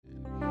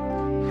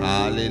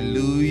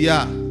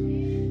Hallelujah.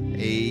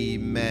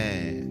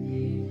 Amen.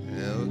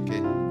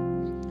 Okay.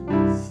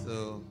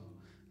 So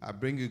I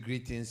bring you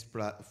greetings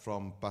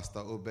from Pastor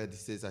Obed. He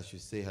says I should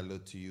say hello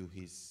to you.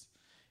 He's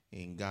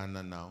in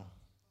Ghana now.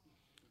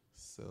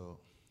 So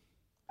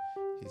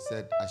he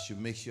said I should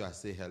make sure I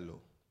say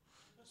hello.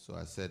 So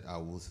I said I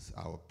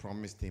will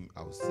promise him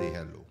I will say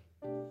hello.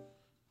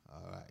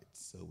 All right.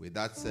 So with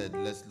that said,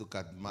 let's look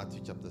at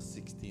Matthew chapter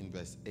 16,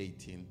 verse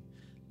 18.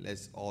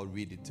 Let's all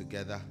read it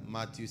together.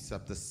 Matthew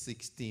chapter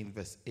 16,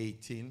 verse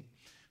 18.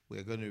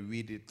 We're going to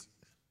read it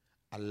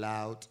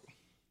aloud.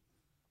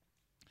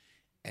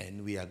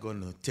 And we are going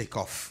to take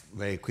off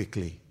very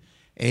quickly.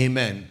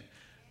 Amen.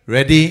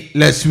 Ready?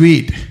 Let's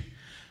read.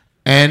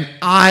 And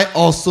I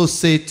also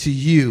say to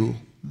you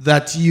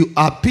that you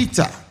are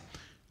Peter,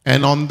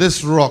 and on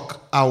this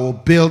rock I will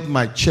build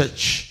my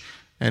church,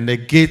 and the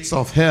gates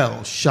of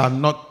hell shall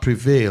not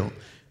prevail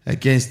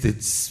against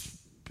it.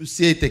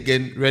 Say it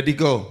again. Ready?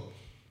 Go.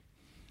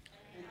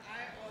 And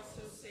I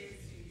also say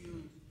to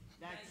you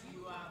that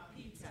you are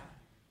Peter,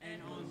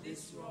 and on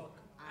this rock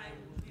I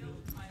will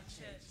build my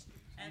church,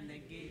 and the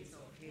gates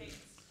of hell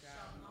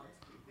shall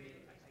not prevail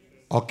against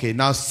it. Okay,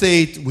 now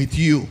say it with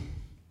you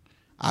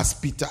as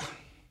Peter.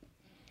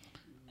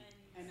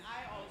 And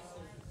I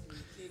also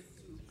say to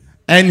you.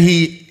 And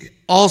he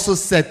also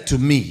said to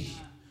me,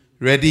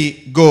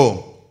 ready,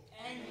 go.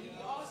 And he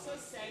also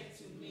said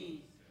to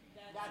me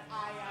that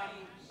I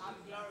am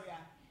Gloria,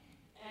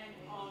 and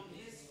on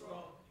this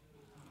rock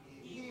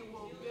he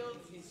will build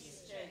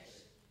his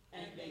church,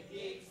 and the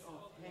gates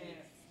of hell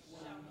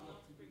shall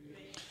not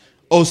prevail.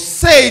 Oh,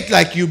 say it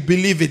like you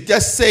believe it.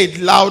 Just say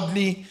it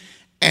loudly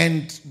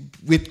and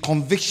with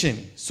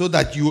conviction so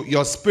that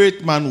your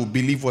spirit man will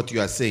believe what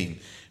you are saying.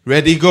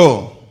 Ready,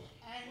 go.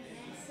 And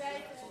he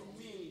said to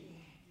me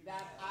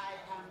that I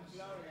am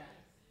Gloria,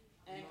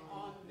 and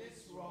on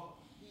this rock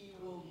he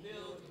will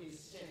build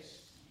his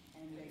church,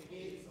 and the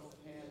gates of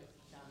hell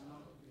shall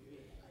not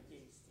prevail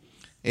against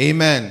it.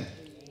 Amen.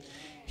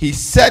 He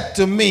said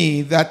to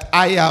me that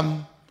I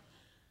am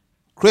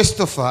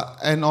Christopher,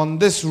 and on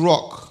this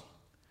rock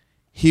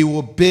he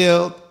will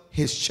build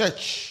his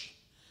church,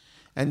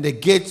 and the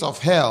gates of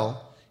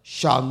hell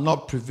shall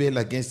not prevail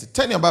against it.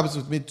 Turn your Bibles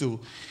with me to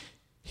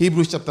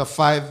Hebrews chapter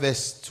 5,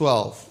 verse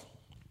 12.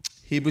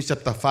 Hebrews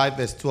chapter 5,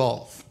 verse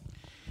 12.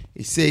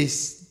 It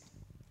says,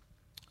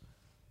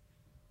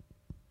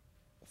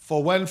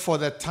 for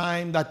the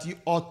time that you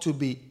ought to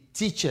be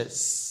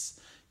teachers,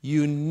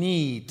 you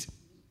need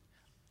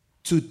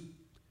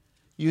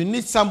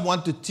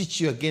someone to teach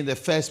you again the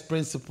first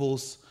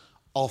principles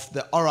of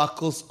the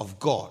oracles of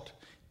God.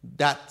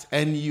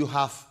 And you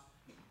have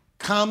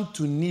come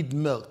to need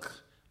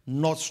milk,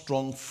 not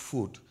strong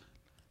food.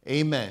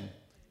 Amen.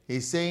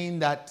 He's saying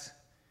that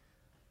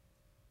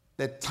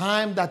the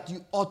time that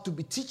you ought to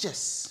be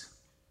teachers,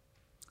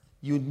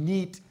 you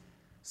need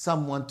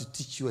someone to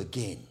teach you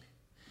again.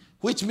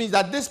 Which means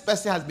that this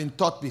person has been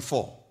taught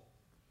before.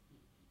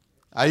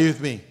 Are you with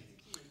me?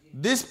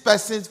 This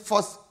person,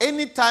 first,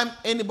 anytime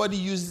anybody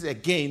uses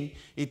again,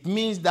 it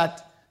means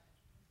that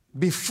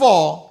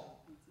before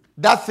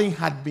that thing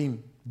had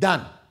been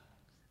done.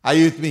 Are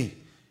you with me?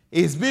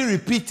 It's been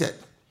repeated.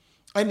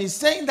 And he's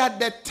saying that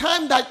the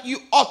time that you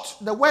ought,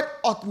 the word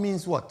ought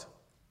means what?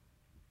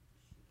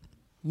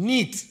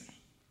 Need,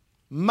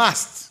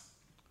 must.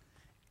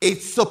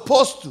 It's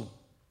supposed to.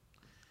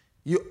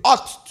 You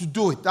ought to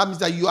do it. That means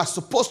that you are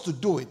supposed to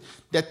do it.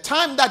 The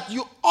time that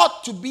you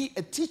ought to be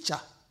a teacher,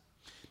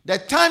 the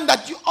time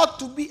that you ought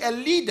to be a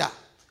leader.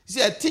 You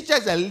see, a teacher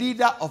is a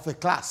leader of a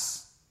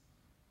class.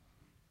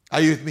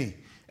 Are you with me?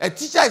 A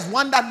teacher is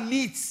one that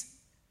leads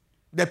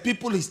the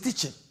people he's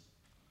teaching.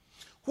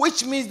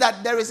 Which means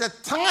that there is a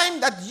time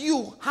that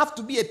you have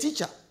to be a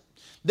teacher.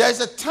 There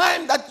is a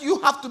time that you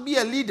have to be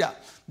a leader.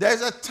 There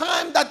is a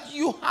time that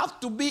you have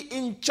to be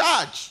in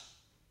charge.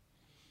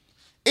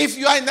 If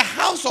you are in the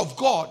house of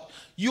God,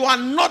 you are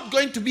not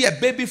going to be a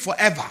baby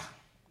forever.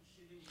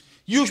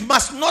 You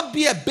must not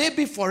be a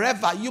baby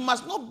forever. You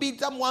must not be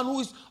someone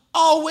who is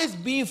always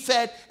being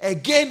fed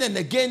again and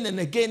again and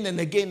again and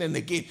again and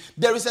again.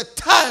 There is a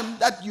time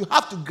that you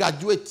have to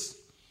graduate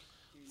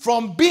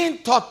from being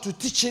taught to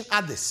teaching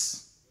others.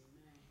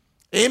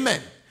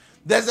 Amen.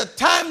 There's a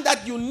time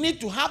that you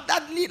need to have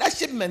that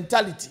leadership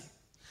mentality.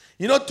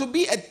 You know, to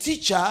be a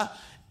teacher,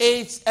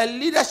 it's a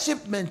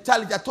leadership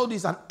mentality. I told you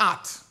it's an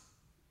art.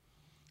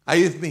 Are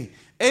you with me?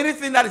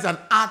 Anything that is an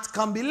art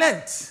can be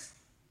learned.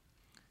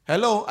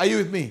 Hello, are you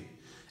with me?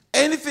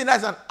 Anything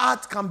that's an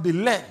art can be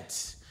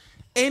learned.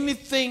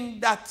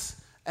 Anything that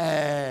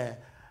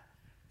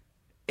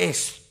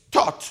is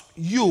taught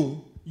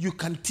you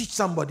can teach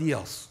somebody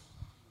else.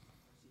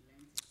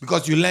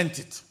 Because you learned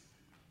it.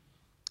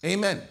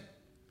 Amen.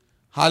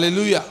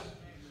 Hallelujah.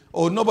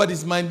 Oh,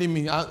 nobody's minding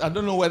me. I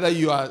don't know whether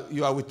you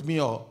are with me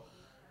or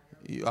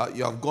you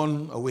have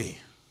gone away.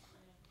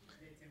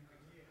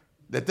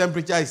 The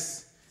temperature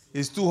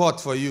is too hot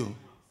for you.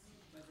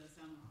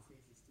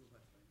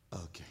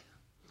 Okay.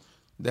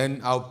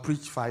 Then I'll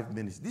preach 5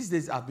 minutes. These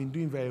days I've been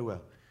doing very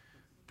well,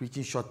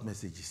 preaching short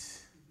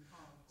messages.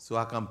 So So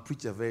I can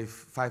preach a very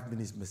 5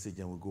 minutes message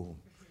and we'll go home.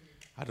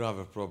 I don't have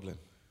a problem.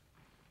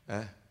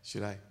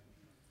 Should I?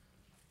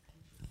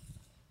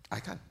 I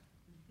can.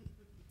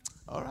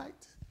 All right.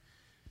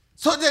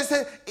 So they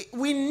say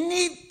we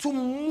need to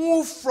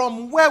move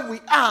from where we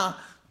are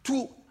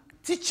to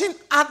teaching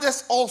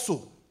others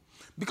also.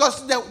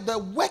 Because the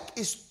work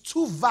is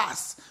too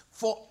vast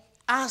for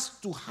us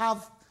to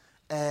have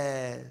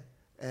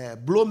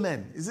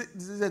blowmen. Is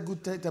this a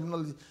good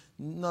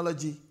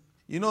terminology?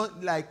 You know,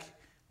 like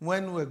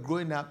when we're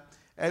growing up,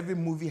 every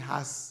movie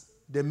has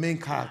the main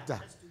character.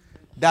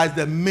 That's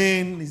the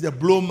main, is the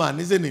blowman,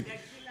 isn't it?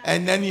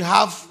 And then you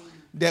have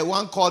the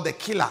one called the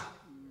killer.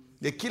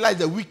 The killer is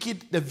the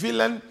wicked, the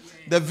villain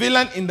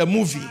in the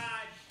movie.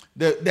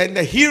 Then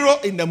the hero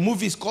in the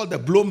movie is called the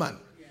blowman.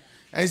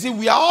 And you see,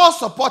 we are all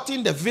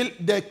supporting the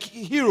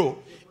hero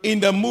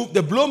in the movie,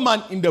 the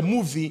blowman in the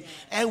movie,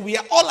 and we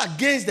are all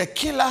against the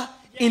killer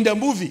in the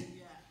movie.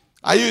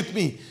 Are you with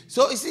me?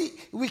 So you see,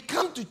 we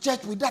come to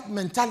church with that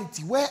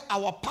mentality where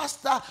our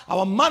pastor,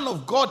 our man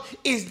of God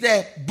is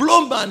the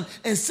blowman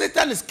and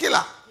Satan is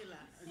killer.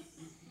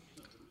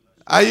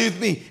 Are you with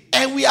me?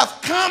 And we have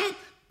come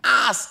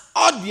as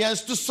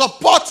audience to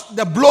support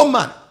the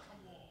blowman.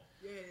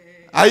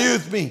 Are you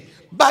with me?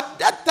 But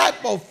that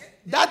type of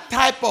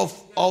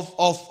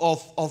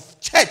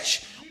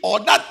church or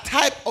that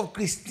type of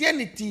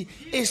Christianity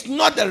is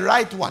not the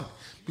right one.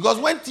 Because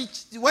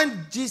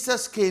when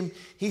Jesus came,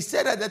 he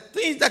said that the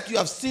things that you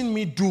have seen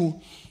me do,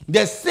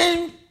 the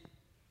same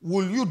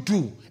will you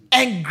do.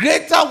 And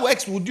greater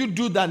works would you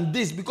do than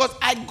this, because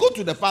I go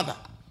to the Father.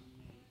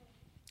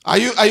 Are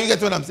you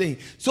getting what I'm saying?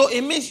 So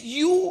it means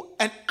you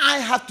and I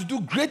have to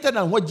do greater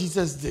than what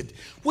Jesus did.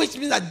 Which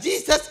means that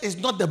Jesus is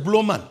not the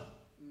blowman.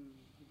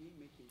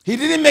 He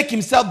didn't make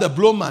himself the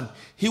blowman.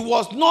 He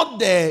was not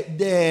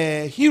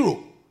the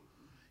hero.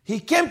 He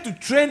came to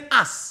train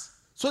us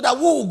so that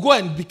we will go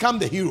and become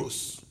the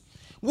heroes.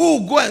 We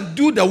will go and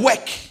do the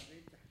work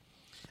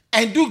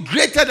and do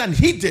greater than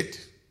he did.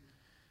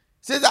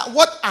 Say that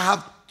what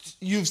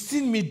you've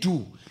seen me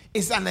do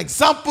is an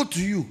example to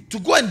you to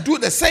go and do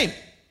the same.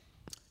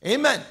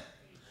 Amen.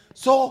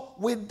 So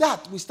with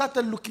that, we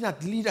started looking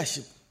at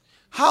leadership.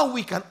 How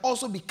we can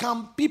also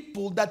become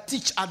people that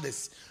teach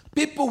others.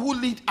 People who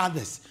lead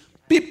others.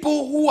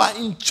 People who are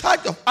in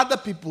charge of other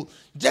people.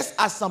 Just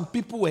as some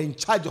people were in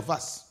charge of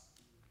us.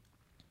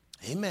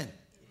 Amen.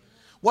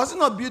 Was it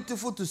not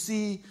beautiful to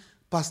see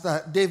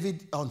Pastor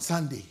David on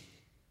Sunday?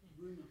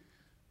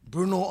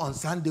 Bruno on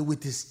Sunday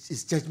with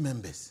his church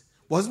members.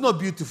 Was it not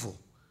beautiful?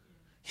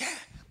 Yeah.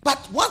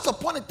 But once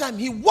upon a time,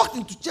 he walked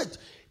into church.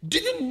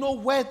 Didn't know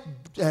where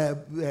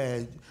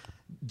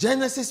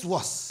Genesis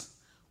was,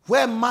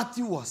 where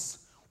Matthew was,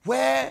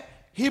 where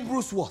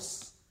Hebrews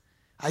was.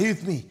 Are you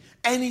with me?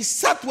 And he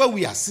sat where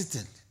we are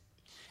sitting.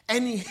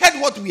 And he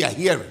heard what we are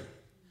hearing.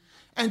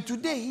 And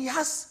today he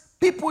has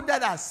people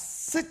that are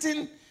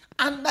sitting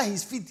under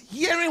his feet,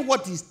 hearing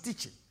what he's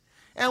teaching.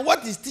 And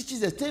what he's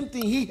teaching is the same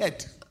thing he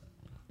heard.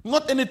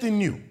 Not anything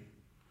new.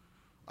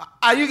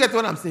 Are you getting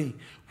what I'm saying?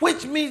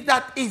 Which means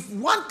that if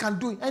one can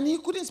do it, and he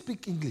couldn't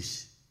speak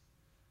English.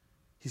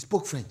 He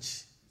spoke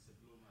French.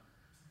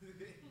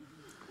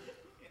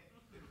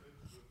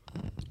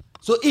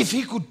 So if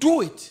he could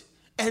do it,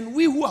 and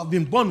we who have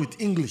been born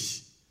with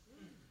English,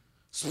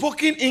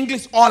 spoken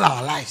English all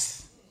our lives.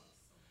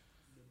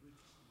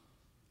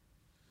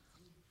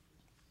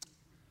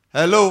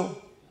 Hello?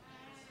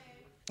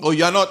 Oh,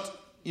 you are not.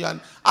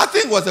 I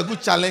think it was a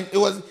good challenge.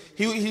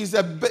 He's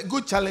a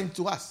good challenge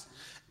to us.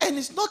 And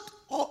it's not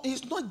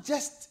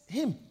just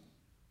him.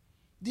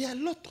 There are a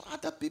lot of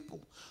other people.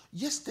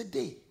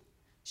 Yesterday,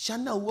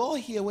 Chanel, we were all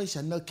here when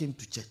Chanel came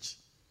to church.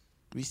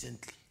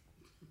 Recently,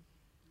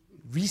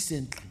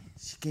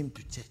 she came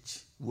to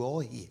church. We were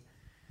all here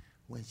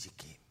when she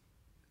came.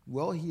 We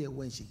were all here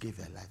when she gave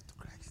her life to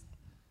Christ.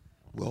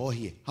 We were all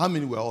here. How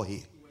many were all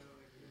here?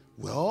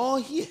 We were all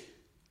here.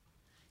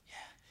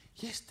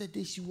 Yeah.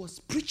 Yesterday, she was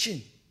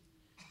preaching.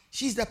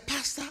 She's the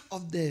pastor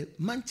of the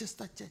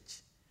Manchester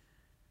church.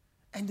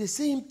 And the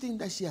same thing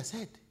that she has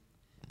heard,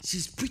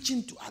 she's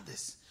preaching to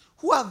others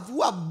who are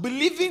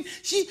believing.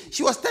 She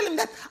was telling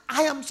that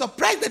I am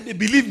surprised that they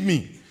believe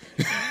me.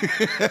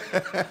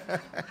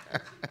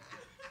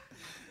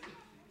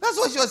 That's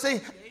what she was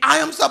saying. I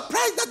am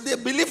surprised that they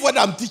believe what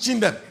I'm teaching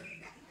them.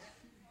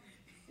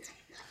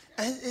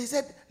 And he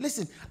said,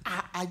 listen,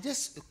 I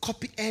just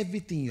copy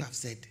everything you have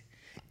said.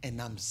 And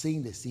I'm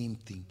saying the same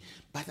thing.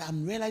 But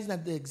I'm realizing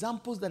that the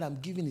examples that I'm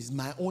giving is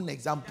my own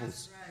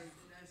examples. That's right.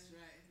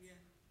 Yeah.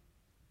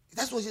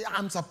 That's what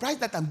I'm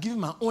surprised that I'm giving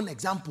my own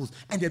examples.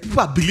 And the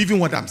people are believing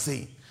what I'm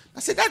saying. I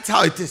said, that's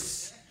how it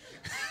is.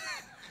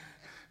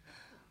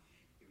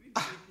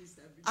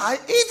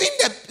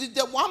 Even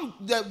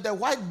the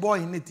white boy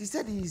in it, he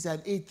said he's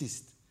an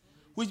atheist,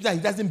 which means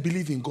he doesn't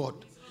believe in God.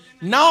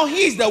 Now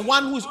he's the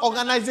one who's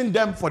organizing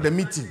them for the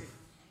meeting.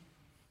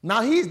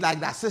 Now he's like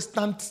the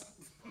assistant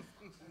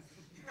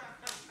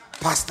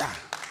pastor.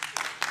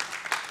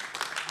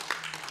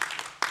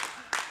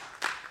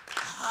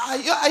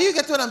 Are you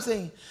getting what I'm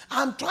saying?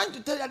 I'm trying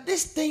to tell you that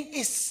this thing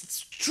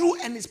is true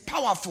and it's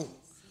powerful.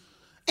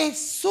 It's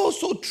so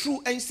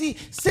true. And you see,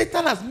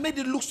 Satan has made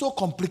it look so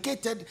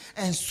complicated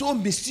and so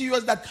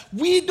mysterious that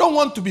we don't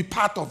want to be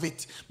part of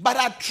it. But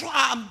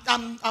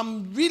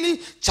I'm really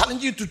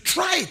challenging you to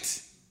try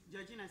it.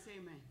 Georgina, say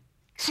amen.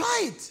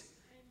 Try it.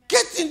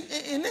 Get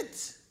in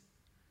it.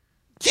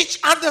 Teach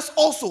others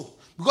also.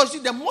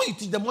 Because the more you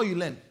teach, the more you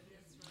learn.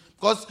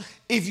 Because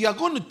if you are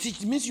going to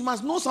teach, it means you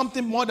must know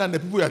something more than the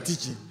people you are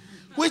teaching.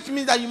 Which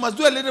means that you must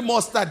do a little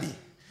more study.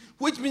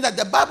 Which means that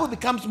the Bible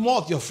becomes more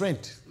of your friend.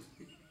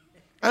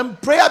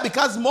 And prayer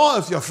becomes more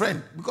of your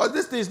friend. Because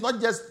this thing is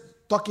not just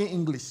talking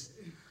English.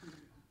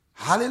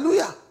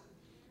 Hallelujah.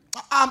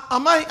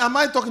 Am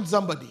I talking to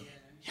somebody?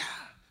 Yeah.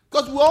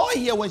 Because we were all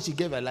here when she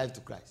gave her life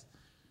to Christ.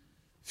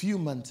 Few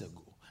months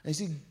ago. And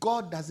see,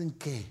 God doesn't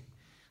care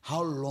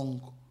how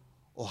long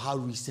or how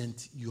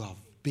recent you have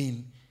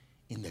been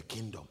in the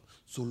kingdom.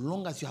 So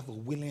long as you have a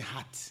willing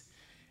heart,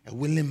 a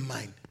willing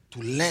mind to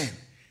learn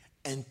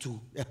and to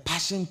a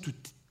passion to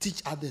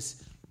teach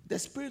others, the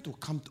Spirit will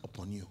come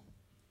upon you.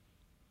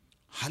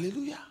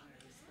 Hallelujah.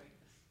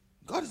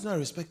 God is not a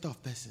respecter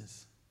of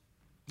persons.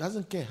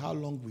 Doesn't care how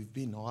long we've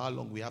been or how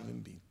long we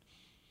haven't been.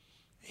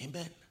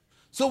 Amen.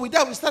 So with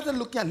that, we started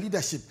looking at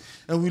leadership.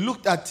 And we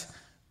looked at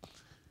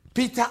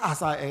Peter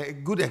as a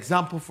good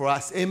example for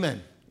us.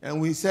 Amen. And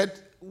we said,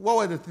 what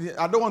were the things?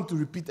 I don't want to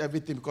repeat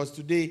everything because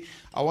today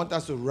I want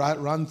us to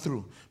run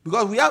through.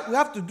 Because we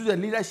have to do the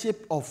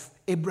leadership of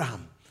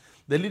Abraham,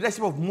 the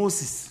leadership of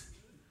Moses.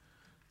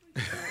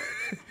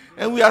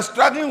 And we are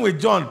struggling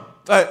with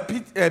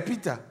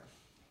Peter.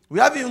 We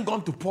haven't even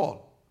gone to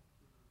Paul.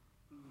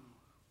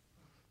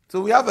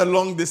 So we have a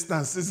long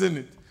distance, isn't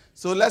it?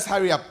 So let's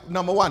hurry up.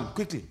 Number one,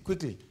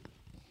 quickly.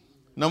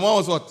 Number one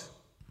was what?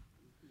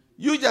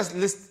 You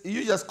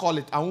just call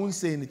it. I won't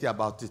say anything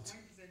about it.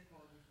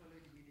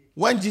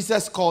 When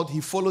Jesus called,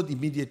 he followed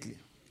immediately.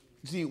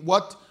 You see,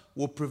 what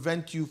will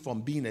prevent you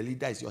from being a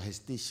leader is your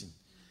hesitation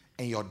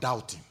and your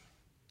doubting.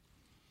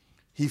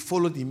 He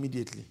followed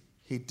immediately.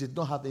 He did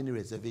not have any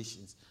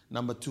reservations.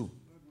 Number two,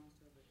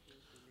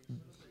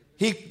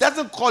 he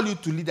doesn't call you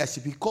to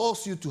leadership. He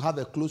calls you to have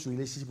a close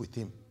relationship with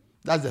him.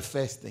 That's the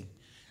first thing.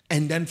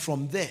 And then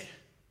from there,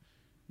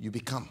 you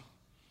become.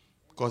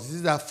 Because he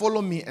says that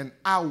follow me and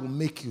I will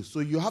make you. So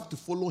you have to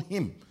follow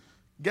him.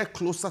 Get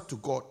closer to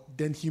God.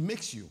 Then he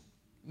makes you.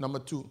 Number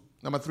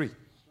three.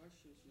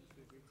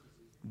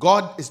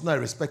 God is not a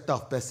respecter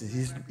of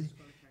persons.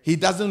 He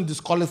doesn't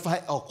disqualify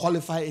or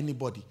qualify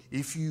anybody.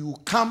 If you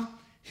come,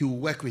 he will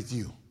work with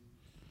you.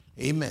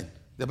 Amen.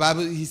 The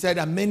Bible, he said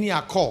that many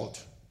are called.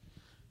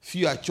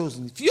 Few are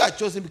chosen. Few are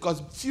chosen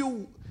because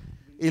few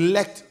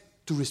elect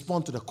to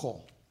respond to the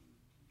call.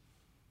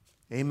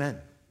 Amen.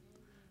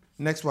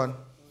 Next one.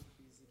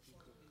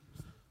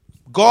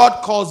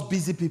 God calls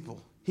busy people.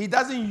 He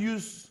doesn't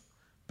use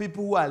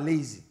people who are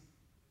lazy.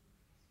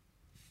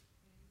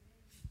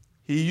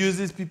 He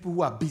uses people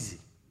who are busy.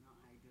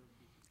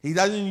 He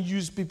doesn't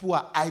use people who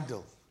are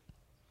idle.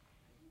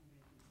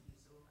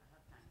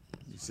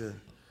 He said,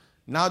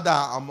 now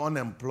that I'm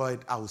unemployed,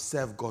 I will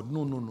serve God.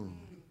 No.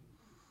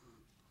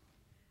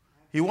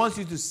 He wants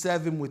you to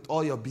serve him with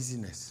all your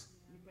busyness.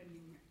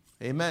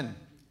 Amen.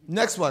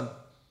 Next one.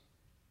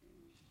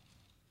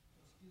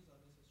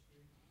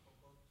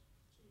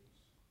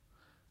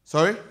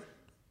 Sorry?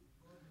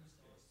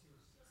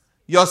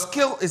 Your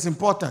skill is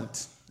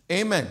important.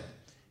 Amen.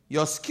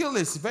 Your skill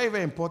is very,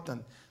 very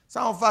important.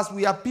 Some of us,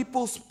 we are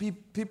people's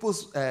people,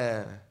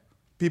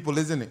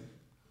 isn't it?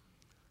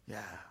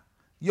 Yeah.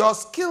 Your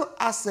skill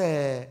as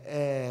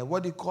a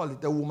what do you call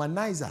it? A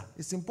womanizer.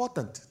 It's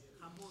important.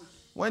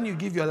 When you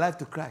give your life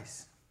to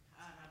Christ.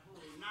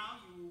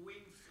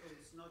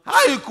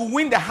 How you could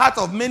win the heart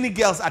of many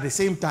girls at the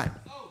same time.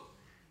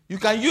 You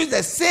can use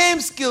the same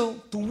skill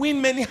to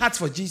win many hearts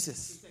for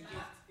Jesus.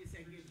 It's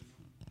a gift.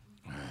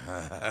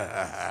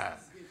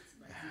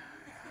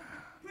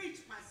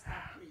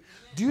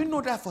 Do you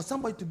know that for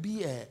somebody to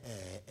be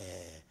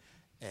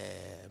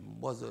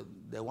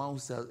the one who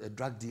sells a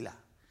drug dealer,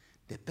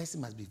 the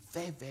person must be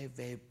very, very,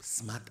 very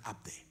smart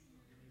up there.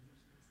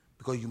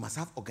 Because you must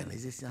have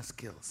organizational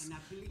skills.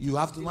 You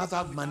must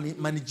have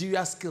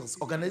managerial skills.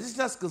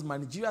 Organizational skills,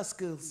 managerial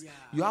skills. Yeah.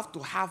 You have to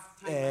have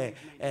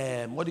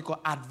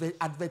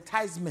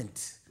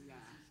advertisement. Yeah.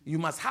 You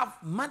must have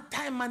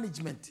time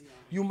management. Yeah.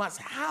 You must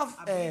have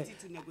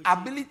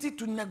ability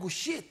to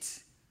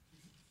negotiate.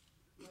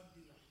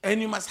 And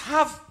you must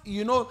have,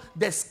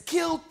 the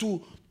skill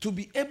to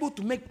be able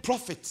to make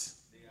profit.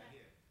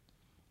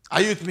 Are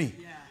you with me?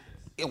 Yeah.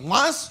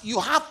 Once you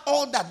have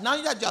all that, now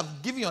that you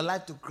have given your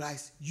life to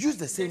Christ, use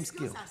the same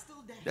skill.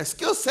 The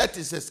skill set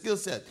is a skill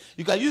set.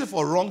 You can use it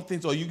for wrong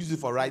things or you use it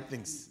for right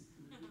things.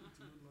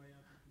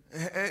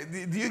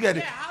 Do you get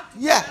it?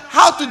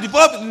 How to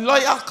develop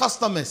loyal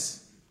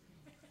customers.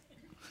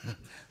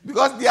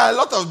 Because there are a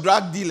lot of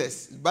drug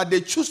dealers, but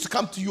they choose to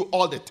come to you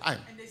all the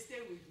time.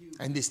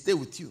 And they stay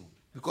with you.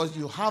 Because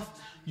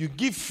you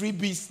give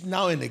freebies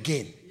now and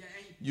again.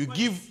 You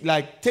give,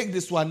 take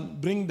this one,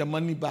 bring the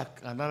money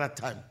back another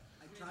time.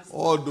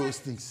 all those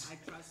things. I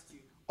trust you.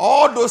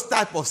 All those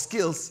type of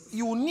skills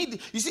you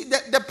need. You see,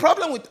 the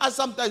problem with us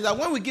sometimes is that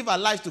when we give our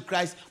lives to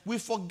Christ, we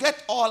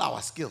forget all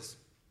our skills.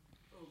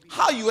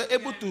 How you were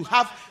able to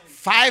have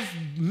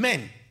 5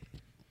 men,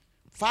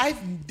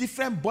 5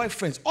 different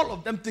boyfriends, all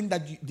of them think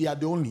that they are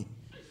the only.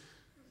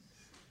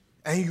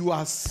 And you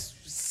are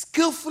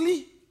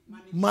skillfully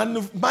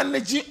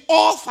managing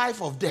all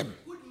 5 of them.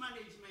 Good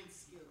management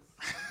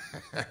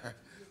skills.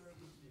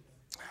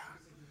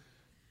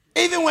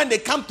 Even when they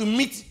come to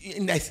meet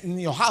in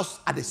your house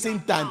at the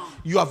same time,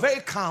 you are very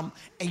calm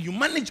and you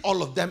manage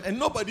all of them and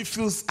nobody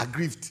feels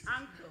aggrieved.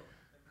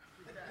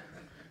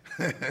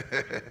 Uncle.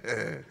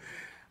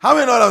 How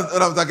many know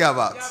what I'm talking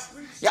about?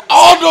 Yeah,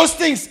 all those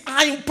things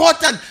are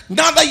important.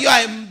 Now that you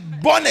are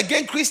born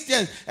again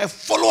Christians, a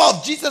follower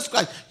of Jesus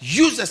Christ,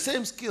 use the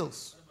same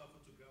skills.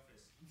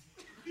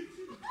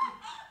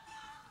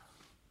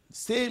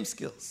 Same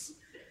skills.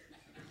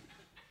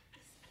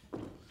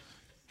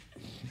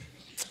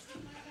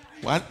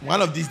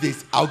 One of these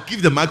days, I'll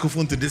give the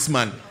microphone to this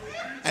man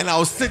and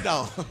I'll sit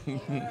down. It's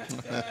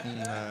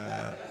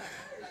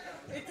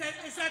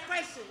a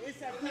question.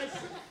 It's a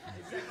question.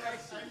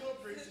 I know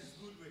praise is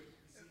good way.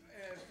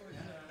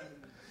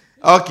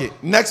 Okay,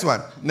 next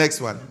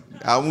one.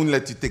 I won't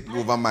let you take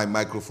over my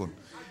microphone.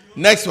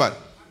 Next one.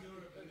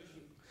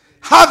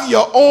 Have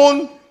your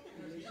own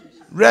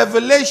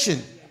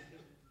revelation.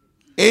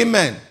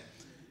 Amen.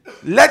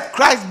 Let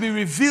Christ be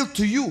revealed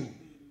to you.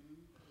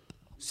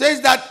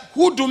 Says that,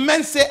 who do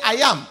men say I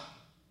am?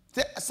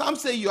 Some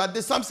say you are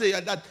this, some say you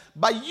are that.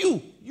 But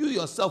you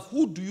yourself,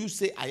 who do you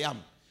say I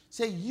am?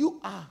 Say,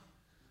 you are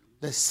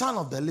the Son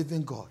of the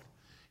living God.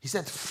 He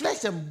said,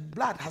 flesh and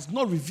blood has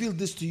not revealed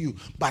this to you,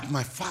 but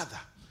my Father.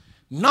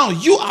 Now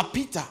you are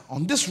Peter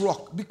on this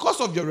rock. Because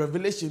of your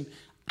revelation,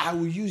 I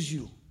will use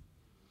you.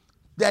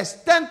 The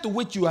extent to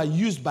which you are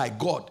used by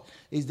God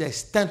is the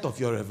extent of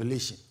your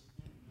revelation.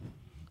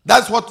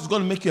 That's what is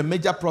going to make you a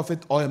major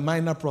prophet or a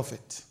minor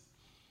prophet.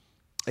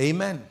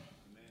 Amen.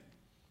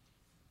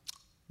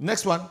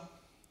 Next one.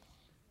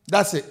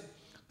 That's it.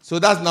 So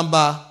that's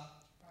number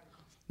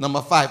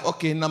 5.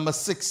 Okay, number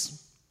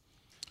 6.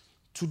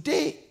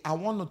 Today I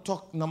want to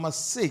talk. Number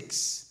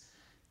 6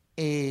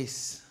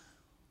 is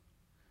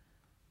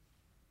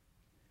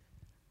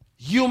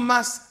you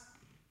must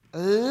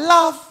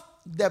love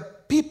the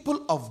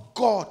people of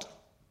God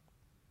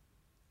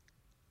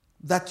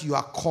that you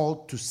are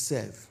called to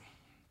serve.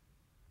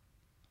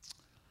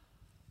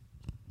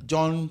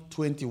 John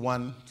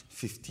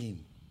 21:15.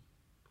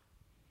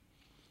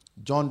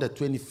 John the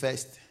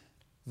 21st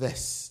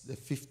verse,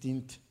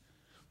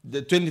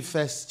 the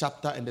 21st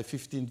chapter and the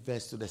 15th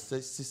verse to the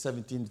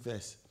 17th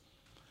verse.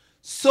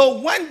 So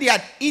when they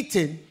had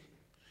eaten,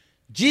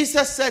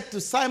 Jesus said to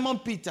Simon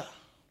Peter,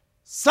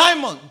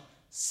 Simon,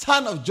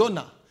 son of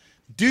Jonah,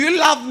 do you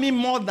love me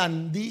more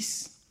than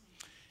this?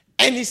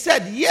 And he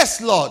said, yes,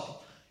 Lord,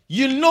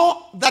 you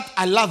know that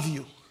I love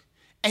you.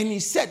 And he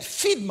said,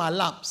 feed my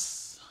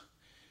lambs.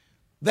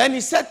 Then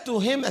he said to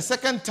him a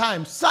second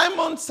time,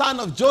 Simon, son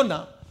of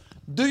Jonah,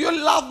 do you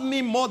love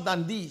me more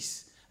than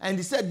this? And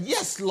he said,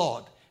 yes,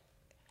 Lord,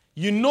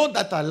 you know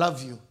that I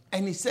love you.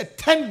 And he said,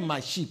 tend my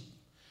sheep.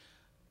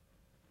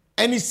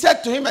 And he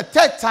said to him a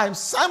third time,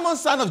 Simon,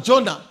 son of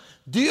Jonah,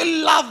 do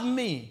you love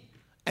me?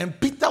 And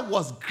Peter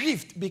was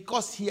grieved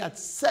because he had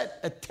said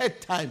a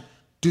third time,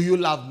 do you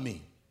love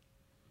me?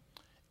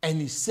 And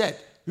he said,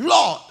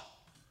 Lord,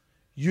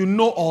 you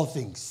know all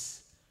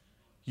things.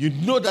 You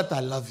know that I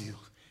love you.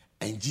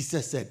 And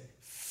Jesus said,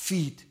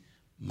 feed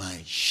my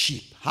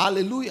sheep.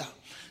 Hallelujah.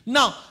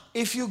 Now,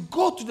 if you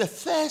go to the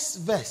first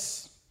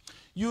verse,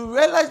 you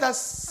realize that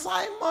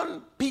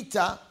Simon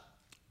Peter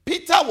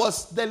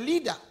was the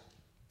leader.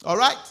 All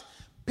right?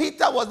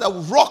 Peter was the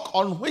rock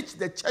on which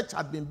the church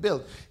had been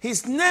built.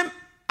 His name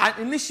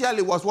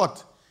initially was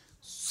what?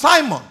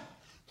 Simon,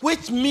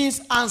 which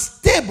means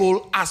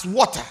unstable as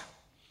water.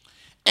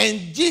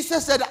 And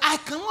Jesus said, I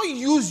cannot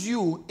use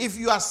you if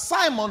you are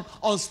Simon,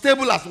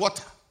 unstable as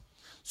water.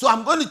 So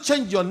I'm going to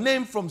change your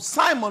name from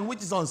Simon,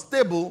 which is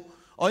unstable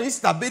or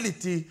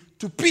instability,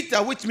 to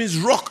Peter, which means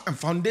rock and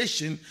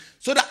foundation,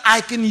 so that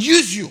I can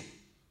use you.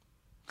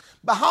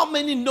 But how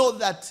many know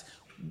that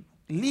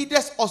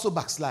leaders also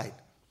backslide?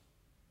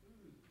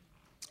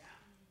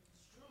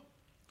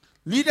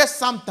 Leaders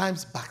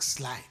sometimes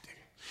backslide.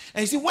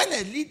 And you see, when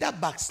a leader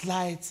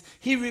backslides,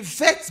 he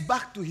reverts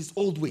back to his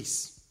old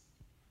ways.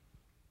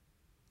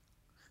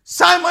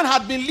 Simon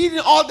had been leading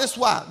all this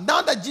while.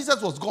 Now that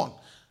Jesus was gone,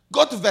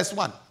 go to verse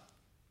 1.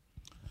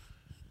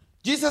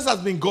 Jesus has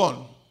been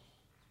gone.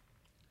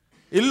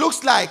 It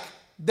looks like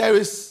there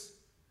is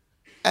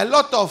a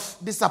lot of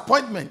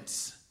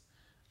disappointment.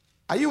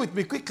 Are you with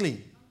me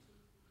quickly?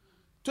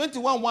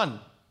 21:1.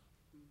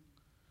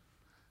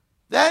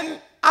 Then,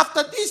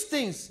 after these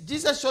things,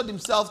 Jesus showed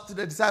himself to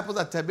the disciples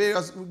at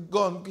Tiberias.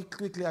 Go on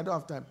quickly, I don't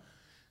have time.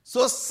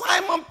 So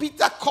Simon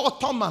Peter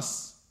called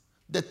Thomas,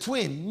 the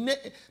twin,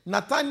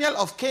 Nathanael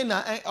of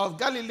Cana of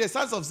Galilee, the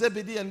sons of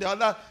Zebedee, and the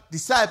other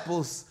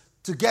disciples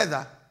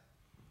together.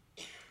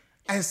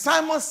 And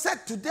Simon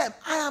said to them,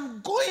 I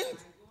am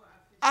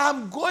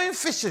going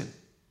fishing.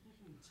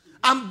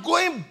 I'm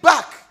going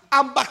back.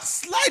 I'm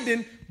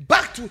backsliding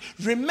back to,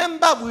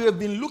 remember we have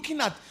been looking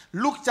at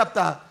Luke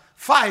chapter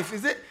 5,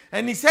 is it?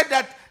 And he said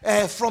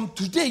that from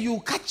today you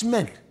catch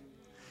men.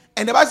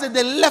 And the Bible said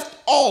they left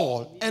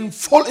all and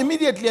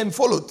immediately and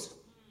followed.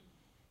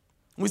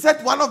 We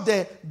said one of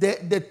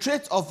the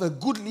traits of a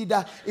good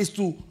leader is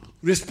to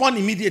respond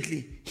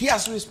immediately. He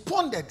has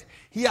responded.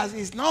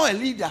 He's now a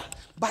leader.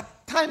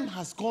 But time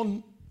has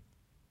gone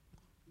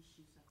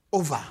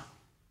over.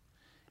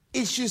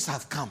 Issues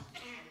have come.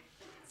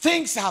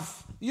 Things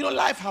have,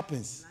 life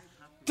happens.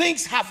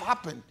 Things have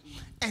happened.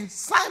 And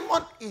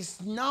Simon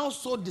is now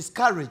so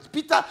discouraged.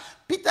 Peter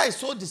is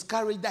so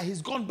discouraged that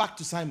he's gone back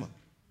to Simon.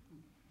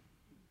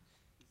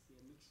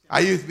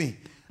 Are you with me?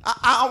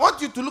 I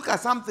want you to look at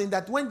something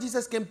that when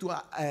Jesus came to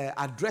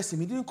address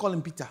him, he didn't call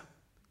him Peter.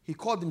 He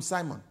called him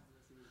Simon.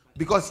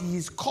 Because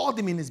he's called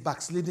him in his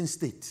backsliding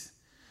state.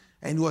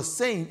 And he was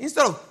saying,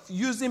 instead of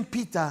using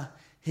Peter,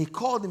 he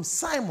called him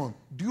Simon.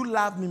 Do you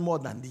love me more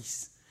than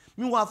this?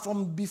 Meanwhile,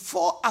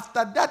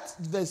 after that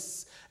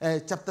verse,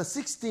 chapter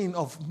 16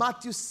 of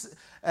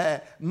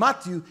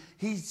Matthew,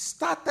 he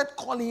started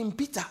calling him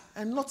Peter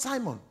and not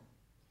Simon.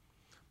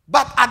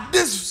 But at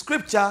this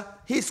scripture,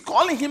 he's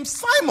calling him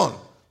Simon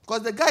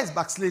because the guy is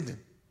backsliding.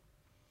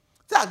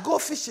 So go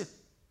fishing.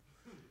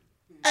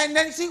 And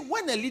then you see,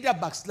 when a leader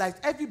backslides,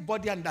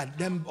 everybody under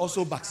them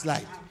also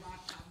backslide.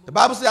 The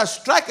Bible says,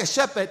 strike a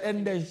shepherd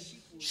and the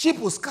sheep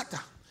will scatter.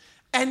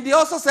 And they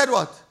also said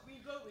what?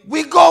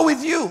 We go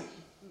with you.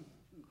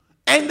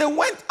 And they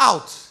went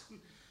out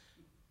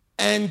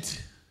and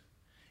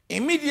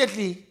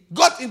immediately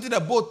got into the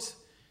boat.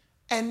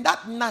 And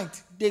that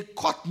night, they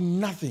caught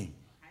nothing.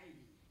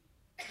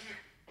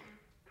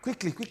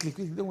 Quickly,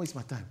 don't waste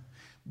my time.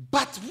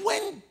 But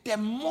when the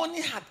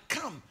morning had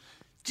come,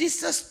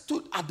 Jesus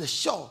stood at the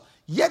shore.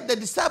 Yet the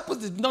disciples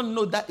did not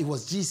know that it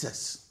was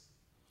Jesus.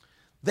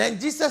 Then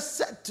Jesus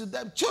said to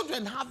them,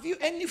 children, have you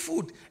any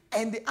food?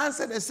 And they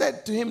answered and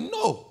said to him,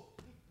 no.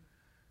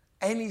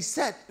 And he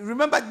said,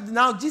 remember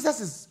now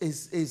Jesus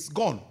is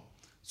gone.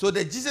 So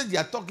the Jesus they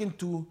are talking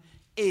to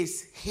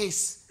is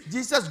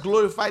Jesus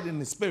glorified in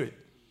the spirit.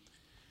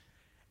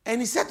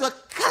 And he said, well,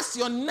 cast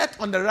your net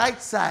on the right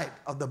side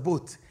of the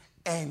boat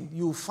and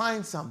you'll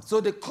find some.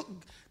 So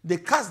they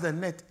cast the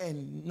net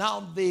and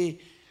now they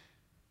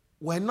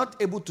were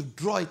not able to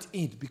draw it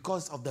in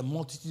because of the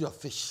multitude of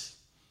fish.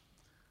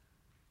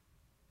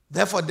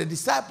 Therefore, the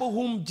disciple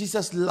whom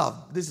Jesus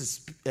loved, this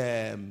is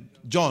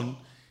John,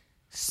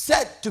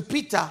 said to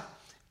Peter,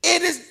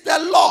 it is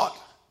the Lord.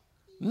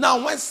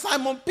 Now, when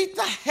Simon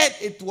Peter heard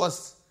it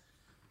was,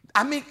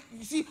 you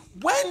see,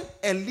 when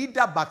a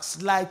leader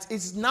backslides,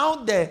 it's now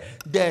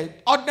the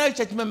ordinary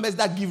church members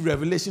that give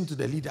revelation to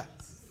the leader.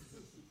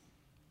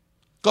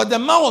 Because the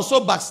man was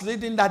so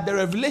backsliding that the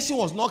revelation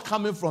was not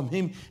coming from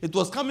him, it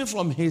was coming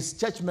from his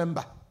church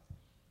member.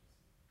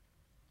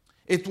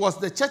 It was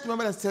the church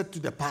member that said to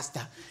the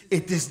pastor,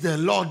 it is the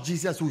Lord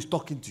Jesus who is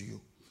talking to you.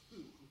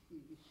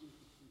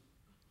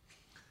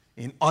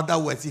 In other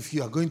words, if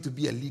you are going to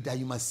be a leader,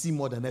 you must see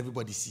more than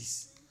everybody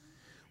sees.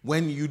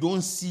 When you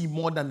don't see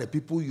more than the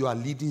people you are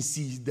leading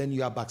see, then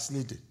you are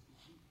backsliding.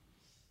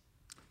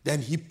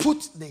 Then he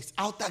put this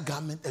outer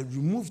garment and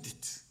removed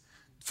it.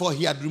 For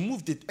he had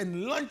removed it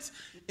and launched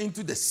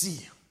into the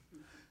sea.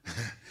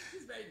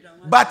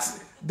 But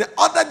the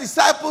other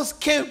disciples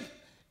came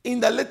in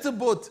the little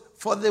boat,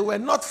 for they were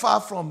not far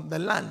from the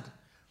land,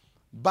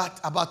 but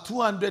about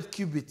 200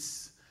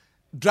 cubits,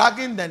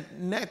 dragging the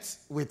net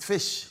with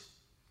fish.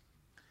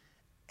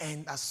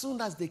 And as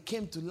soon as they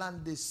came to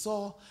land, they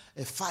saw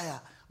a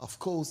fire of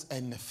coals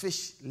and a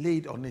fish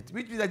laid on it.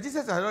 Which means that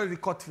Jesus had already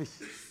caught fish.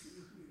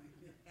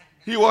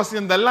 He was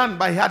in the land,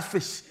 but he had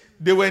fish.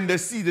 They were in the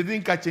sea, they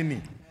didn't catch any.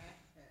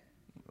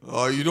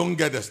 Oh, you don't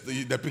get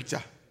the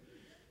picture.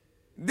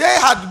 They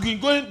had been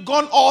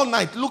gone all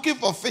night looking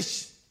for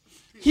fish.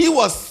 He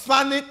was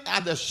standing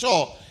at the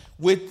shore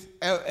with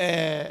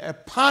a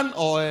pan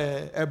or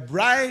a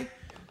braai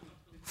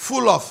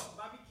full of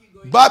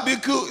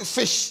barbecue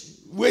fish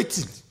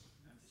waiting.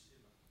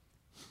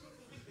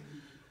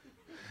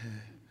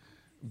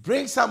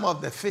 Bring some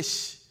of the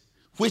fish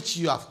which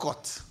you have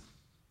caught.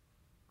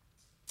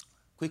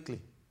 Quickly.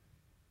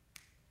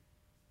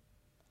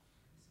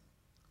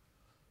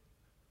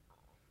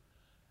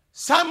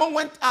 Simon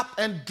went up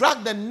and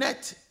dragged the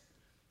net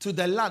to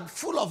the land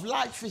full of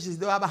large fishes.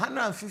 There were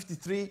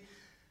 153.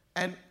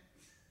 And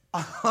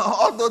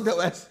although there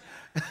were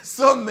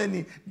so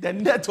many, the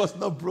net was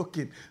not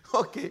broken.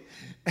 Okay.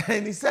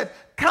 And he said,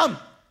 come,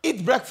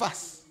 eat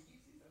breakfast.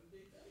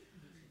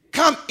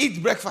 Come,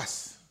 eat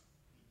breakfast.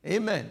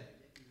 Amen.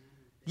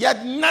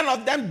 Yet none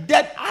of them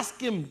dared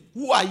ask him,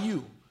 who are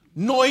you?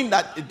 Knowing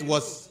that it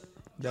was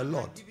the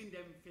Lord.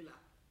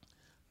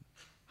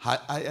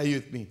 Are you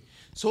with me?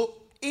 So,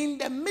 in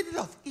the middle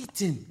of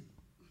eating,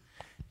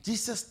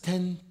 Jesus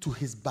turned to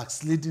his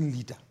backsliding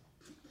leader.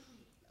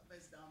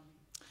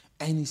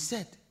 And he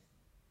said,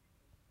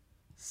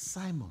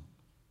 Simon,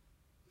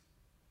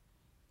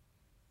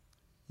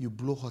 you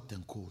blow hot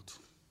and cold.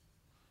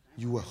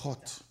 You were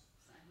hot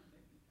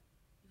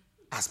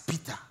as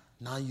Peter.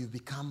 Now you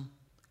become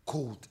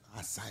cold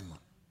as Simon.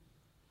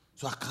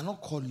 So I cannot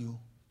call you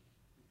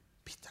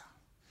Peter.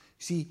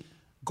 See,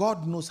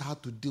 God knows how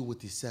to deal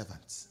with his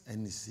servants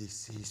and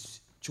his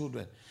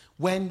children.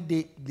 When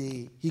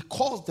he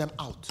calls them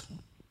out.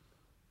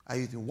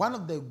 One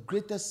of the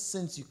greatest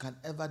sins you can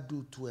ever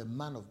do to a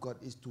man of God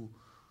is to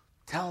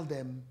tell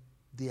them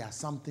they are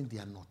something they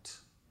are not.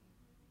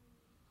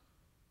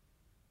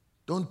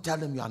 Don't tell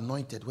them you're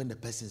anointed when the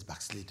person is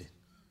backsliding.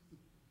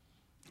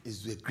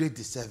 It's a great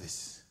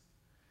disservice.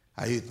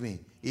 Are you with me?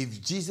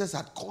 If Jesus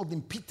had called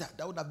him Peter,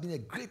 that would have been a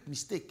great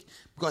mistake,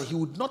 because he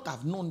would not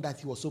have known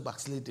that he was so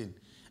backsliding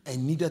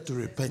and needed to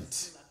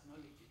repent.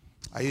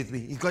 Are you with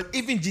me? Because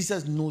even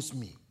Jesus knows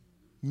me.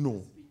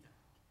 No.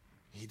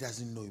 He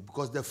doesn't know you,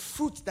 because the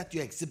fruit that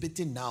you're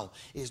exhibiting now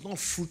is not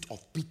fruit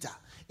of Peter.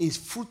 It's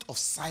fruit of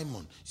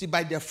Simon. See,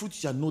 by their fruit you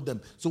shall know them.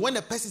 So when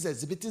a person is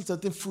exhibiting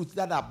certain fruits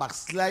that are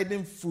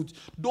backsliding fruits,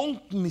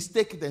 don't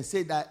mistake it and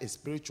say that is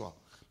spiritual,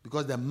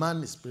 because the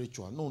man is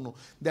spiritual. No.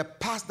 The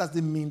past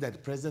doesn't mean that the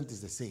present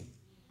is the same.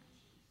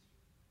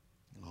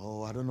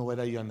 Oh, I don't know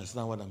whether you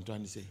understand what I'm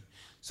trying to say.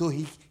 So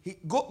he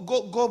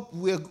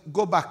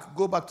go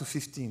back to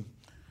 15.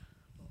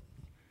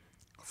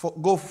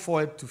 Go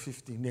forward to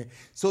 15.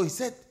 So he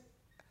said,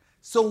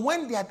 so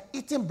when they had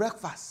eaten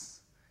breakfast,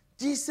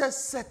 Jesus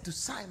said to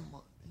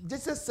Simon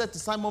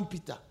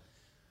Peter,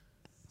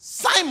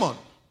 Simon,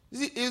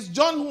 it's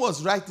John who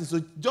was writing,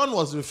 so John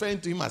was referring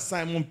to him as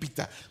Simon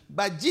Peter.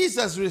 But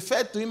Jesus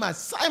referred to him as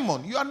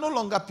Simon. You are no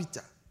longer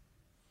Peter.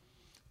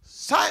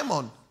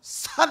 Simon,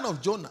 son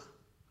of Jonah.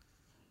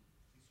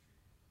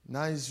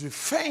 Now he's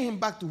referring him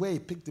back to where he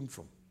picked him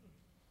from.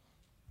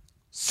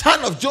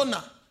 Son of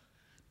Jonah,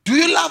 do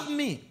you love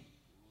me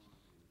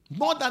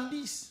more than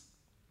this?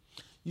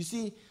 You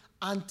see,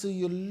 until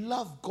you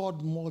love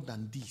God more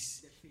than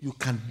this, you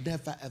can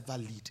never ever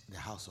lead the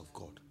house of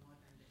God.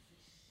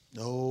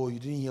 No, you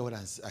didn't hear what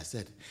I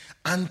said.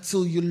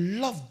 Until you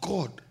love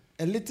God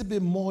a little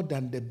bit more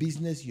than the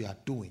business you are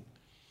doing,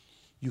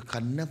 you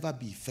can never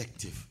be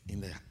effective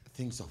in the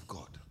things of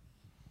God.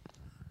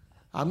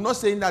 I'm not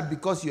saying that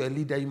because you're a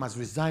leader, you must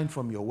resign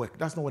from your work.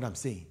 That's not what I'm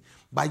saying.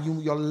 But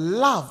your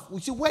love, you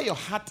see where your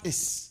heart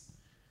is,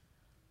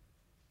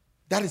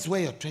 that is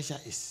where your treasure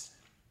is.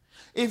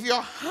 If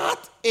your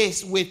heart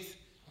is with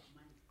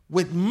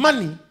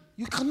money,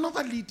 you can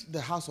never lead the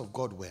house of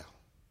God well.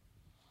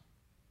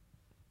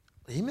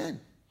 Amen.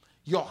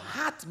 Your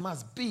heart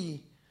must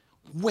be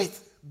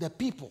with the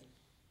people.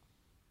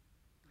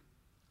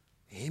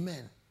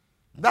 Amen.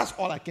 That's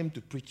all I came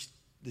to preach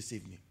this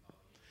evening.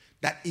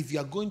 That if you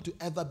are going to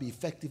ever be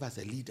effective as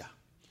a leader,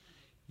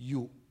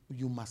 you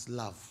must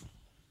love.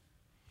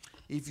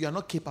 If you are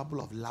not capable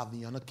of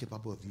loving, you are not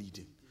capable of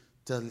leading.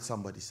 Tell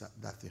somebody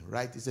that thing,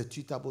 right? It's a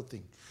treatable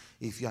thing.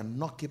 If you are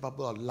not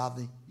capable of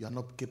loving, you are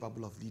not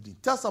capable of leading.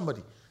 Tell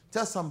somebody.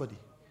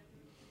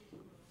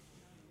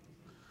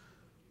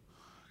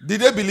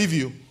 Did they believe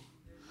you?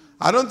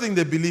 I don't think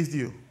they believed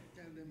you.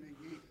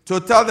 So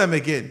tell them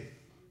again.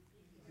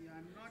 You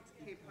are not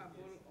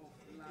capable of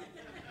loving.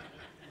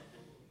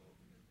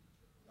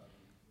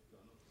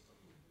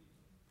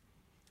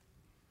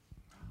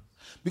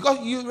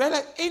 Because you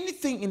realize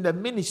anything in the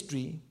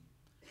ministry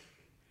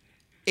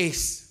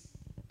is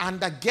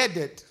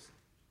undergirded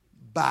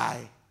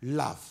by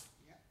love.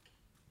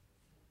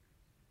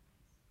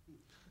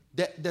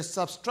 The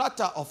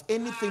substrata of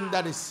anything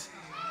that is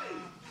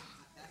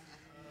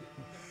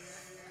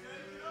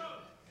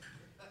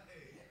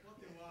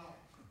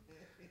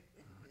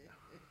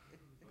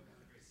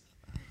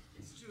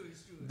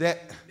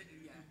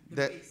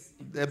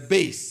the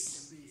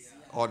base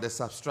or the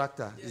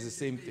substrata is the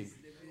same thing.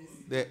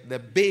 The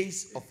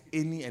base of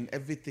any and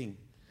everything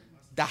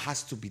that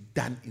has to be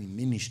done in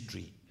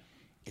ministry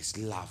is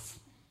love.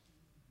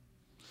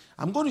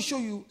 I'm going to show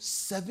you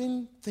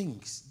 7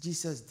 things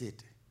Jesus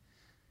did,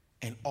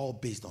 and all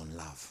based on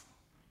love.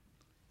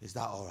 Is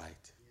that all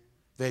right?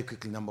 Very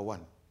quickly, number 1.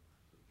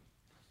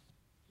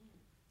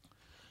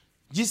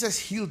 Jesus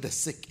healed the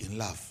sick in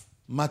love.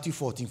 Matthew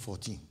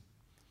 14:14.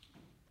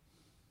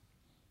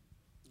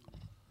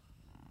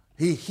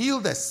 He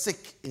healed the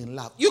sick in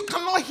love. You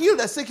cannot heal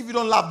the sick if you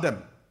don't love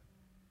them.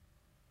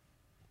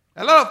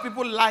 A lot of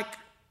people like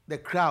the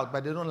crowd,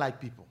 but they don't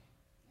like people.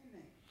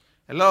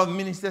 A lot of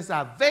ministers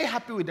are very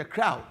happy with the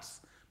crowds,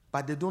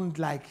 but they don't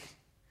like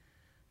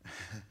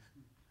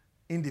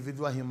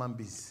individual human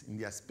beings in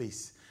their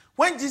space.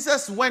 When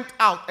Jesus went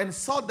out and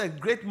saw the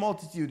great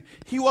multitude,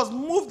 he was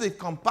moved with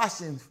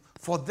compassion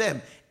for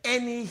them,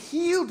 and he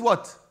healed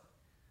what?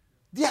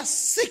 They are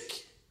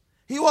sick.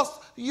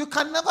 You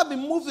can never be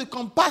moved with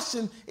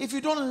compassion if you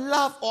don't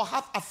love or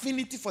have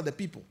affinity for the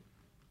people.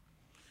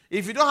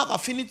 If you don't have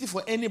affinity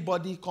for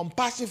anybody,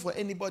 compassion for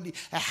anybody,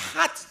 a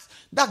heart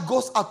that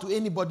goes out to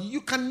anybody,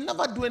 you can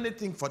never do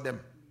anything for them.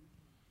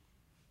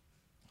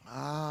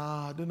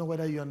 I don't know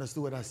whether you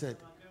understood what I said.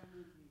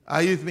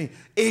 Are you with me?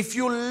 If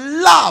you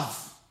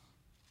love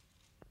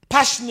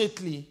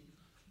passionately,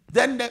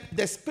 then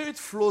the Spirit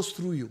flows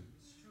through you.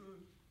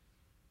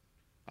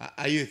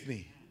 Are you with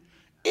me?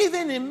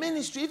 Even in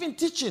ministry, even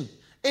teaching,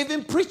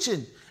 even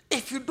preaching,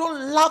 if you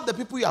don't love the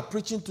people you are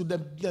preaching to,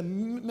 the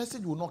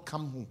message will not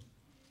come home.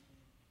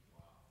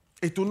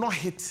 It will not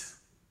hit.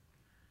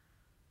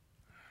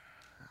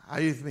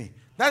 Are you with me?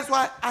 That's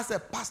why as a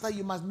pastor,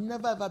 you must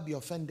never ever be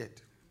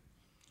offended.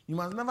 You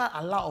must never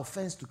allow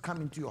offense to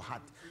come into your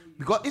heart.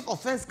 Because if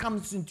offense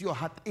comes into your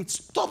heart, it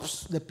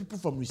stops the people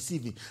from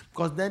receiving.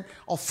 Because then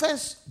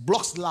offense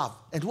blocks love.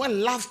 And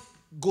when love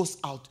goes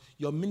out,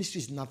 your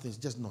ministry is nothing, it's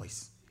just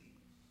noise.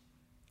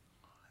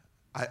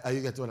 Are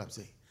you getting what I'm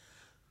saying?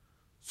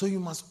 So you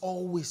must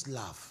always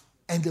love.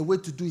 And the way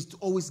to do is to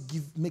always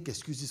make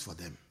excuses for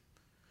them.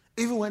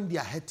 Even when they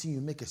are hurting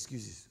you, make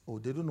excuses. Oh,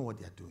 they don't know what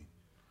they are doing.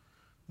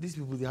 These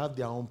people, they have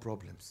their own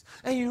problems.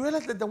 And you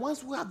realize that the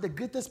ones who have the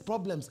greatest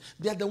problems,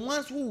 they are the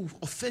ones who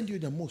offend you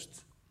the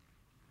most.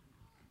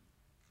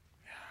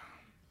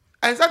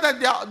 And sometimes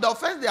the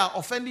offense they are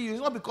offending you is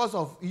not because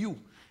of you.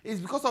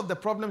 It's because of the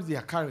problems they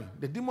are carrying.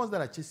 The demons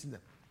that are chasing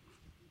them.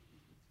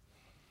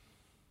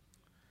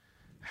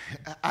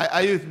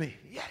 Are you with me?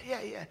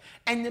 Yeah.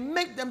 And they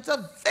make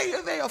themselves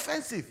very, very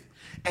offensive.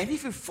 And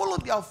if you follow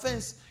the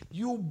offense,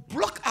 you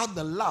block out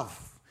the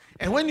love.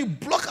 And when you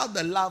block out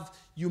the love,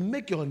 you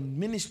make your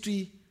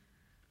ministry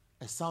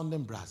a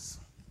sounding brass.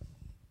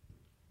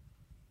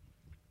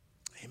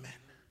 Amen.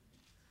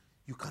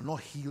 You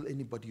cannot heal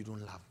anybody you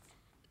don't love.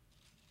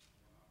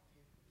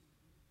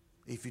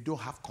 If you don't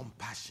have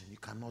compassion, you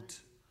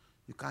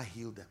can't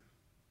heal them.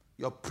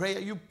 You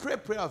pray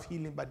prayer of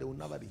healing, but they will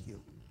never be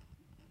healed.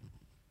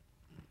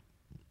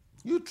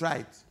 You try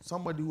it.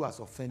 Somebody who has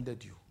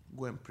offended you,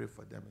 go and pray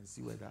for them and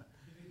see whether.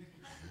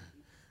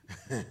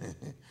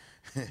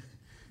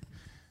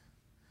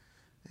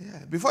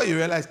 Yeah. Before you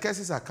realize,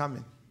 curses are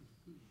coming.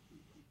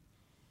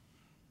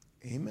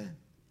 Amen.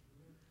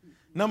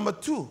 Number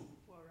 2,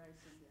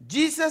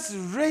 Jesus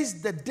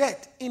raised the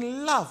dead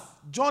in love.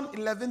 John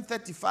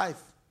 11:35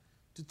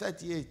 to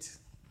 38.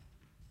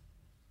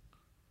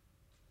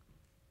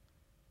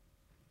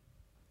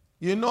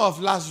 You know of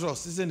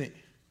Lazarus, isn't it?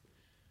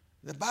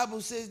 The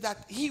Bible says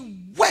that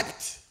he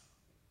wept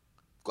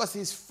because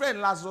his friend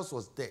Lazarus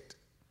was dead.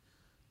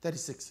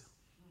 36.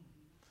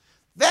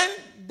 Then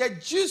the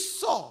Jews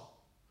saw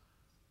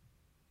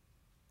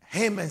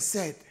him and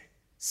said,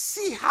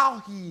 see how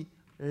he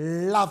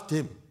loved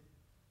him.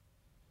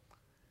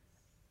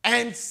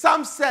 And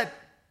some said,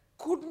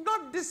 could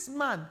not this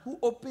man who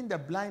opened the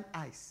blind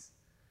eyes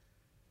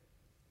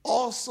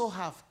also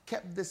have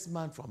kept this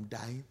man from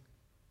dying?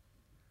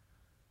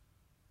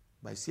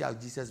 But see how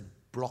Jesus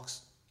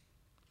blocks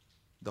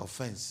the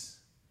offense.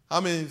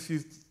 How many of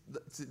you,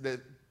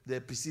 the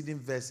preceding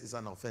verse is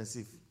an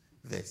offensive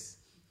verse?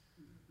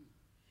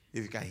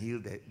 If you can heal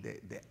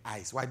the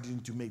eyes, why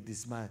didn't you make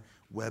this man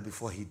well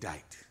before he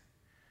died?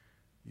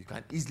 You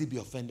can easily be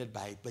offended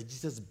by it, but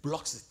Jesus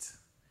blocks it.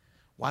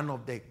 One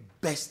of the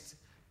best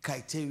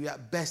criteria,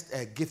 best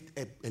gift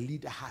a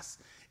leader has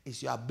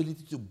is your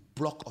ability to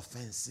block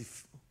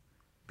offensive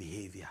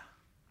behavior.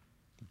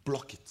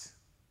 Block it.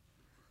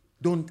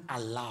 Don't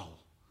allow.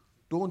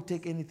 Don't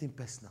take anything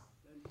personal.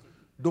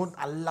 Don't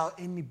allow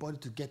anybody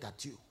to get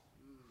at you.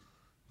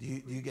 Do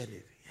you get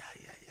it? Yeah.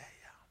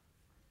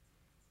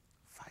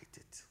 Fight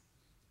it.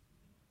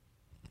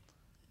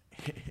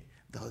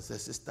 There was a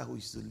sister who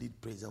used to lead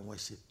praise and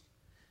worship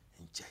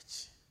in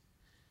church.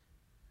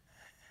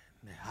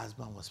 And the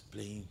husband was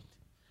playing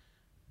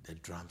the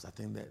drums. I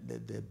think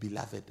the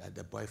beloved,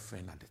 the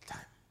boyfriend at the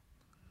time,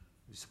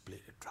 used to play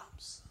the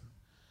drums.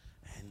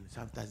 And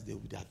sometimes they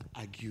would have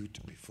argued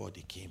before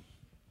they came.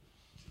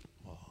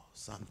 Or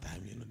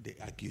sometimes, they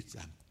argued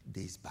some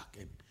days back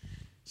and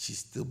she's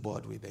still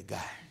bored with the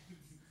guy.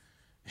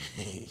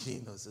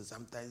 So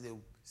sometimes they were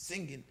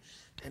singing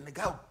and the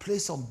guy would play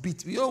some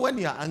beat. When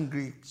you're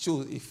angry,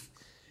 sure, if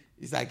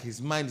it's like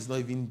his mind is not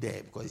even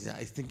there because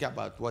he's thinking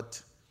about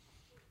what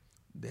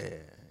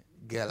the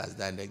girl has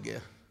done, the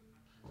girl.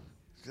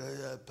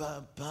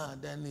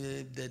 Then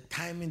the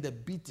timing, the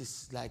beat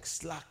is like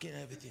slacking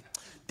and everything.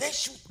 Then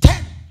she would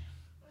turn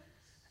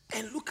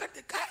and look at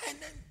the guy and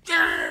then,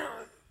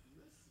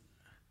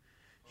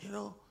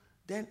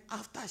 then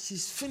after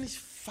she's finished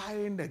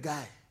firing the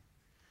guy,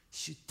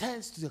 she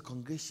turns to the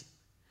congregation.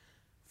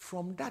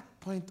 From that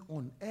point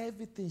on,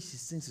 everything she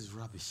sings is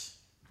rubbish.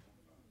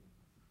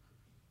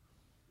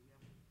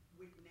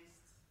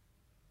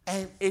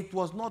 And it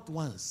was not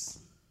once.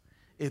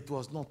 It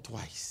was not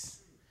twice.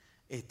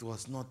 It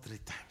was not 3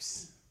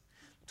 times.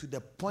 To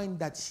the point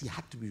that she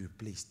had to be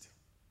replaced.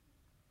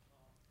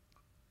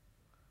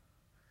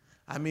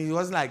 I mean, it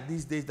wasn't like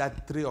these days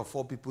that 3 or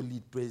 4 people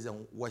lead praise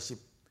and worship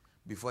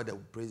before the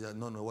praise.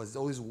 No, it was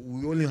always,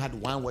 we only had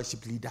one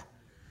worship leader.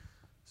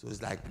 So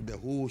it's like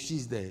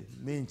she's the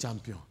main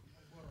champion.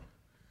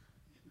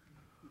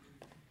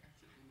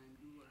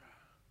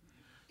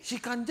 She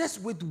can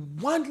just with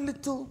one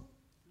little,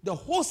 the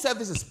whole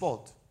service is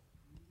spoiled.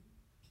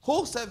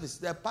 Whole service.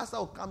 The pastor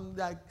will come,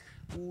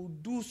 will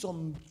do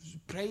some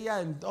prayer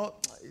and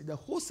all, the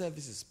whole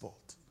service is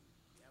spoiled.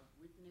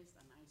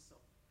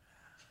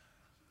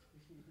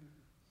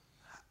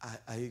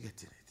 Are you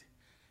getting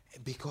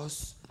it?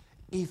 Because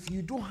if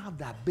you don't have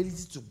the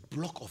ability to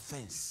block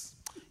offense,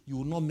 you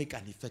will not make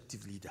an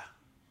effective leader.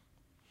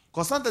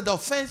 Because sometimes the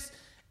offense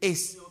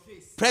is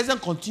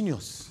present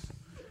continuous.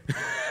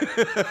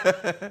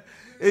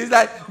 It's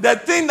like the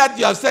thing that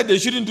you have said they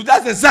shouldn't do,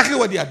 that's exactly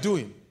what they are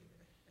doing.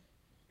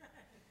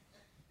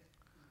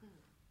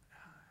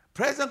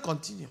 Present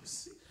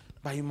continuous.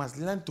 But you must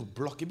learn to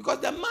block it. Because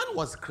the man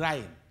was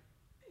crying.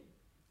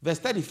 Verse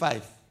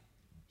 35,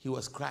 he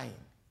was crying.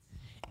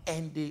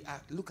 And they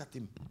look at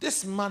him.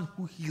 This man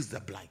who heals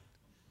the blind,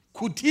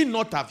 could he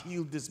not have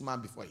healed this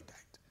man before he died?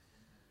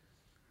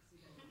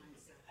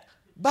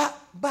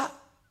 But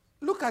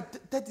look at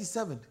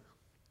 37.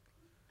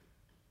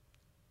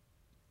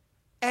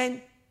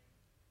 And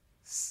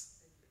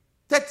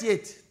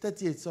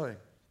 38, sorry.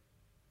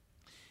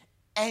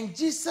 And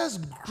Jesus,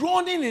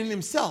 groaning in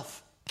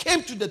himself,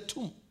 came to the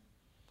tomb.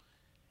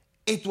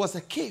 It was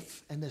a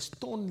cave, and a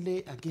stone lay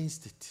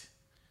against it.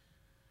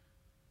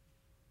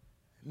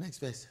 Next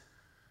verse.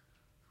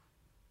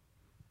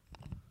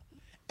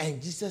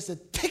 And Jesus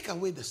said, take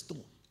away the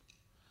stone.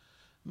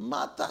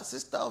 Martha,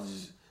 sister of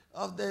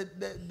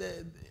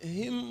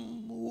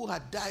him who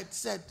had died,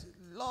 said,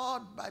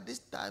 Lord, by this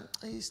time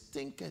he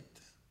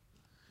stinketh.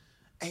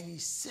 And he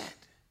said,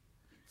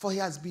 for he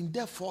has been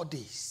there 4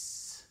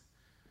 days.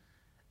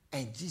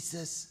 And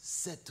Jesus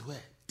said to her,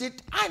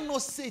 did I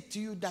not say to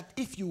you that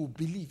if you will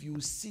believe, you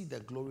will see the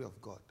glory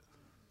of God?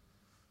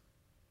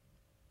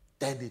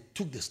 Then they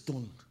took the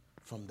stone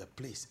from the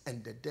place,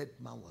 and the dead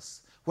man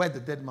was where the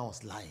dead man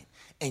was lying.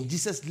 And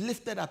Jesus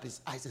lifted up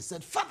his eyes and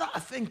said, Father, I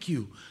thank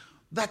you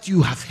that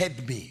you have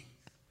heard me.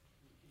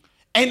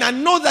 And I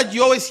know that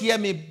you always hear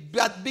me,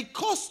 but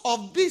because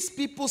of these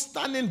people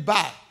standing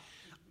by,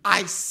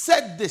 I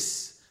said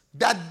this,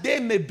 that they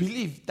may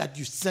believe that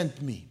you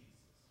sent me.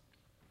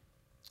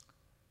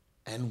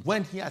 And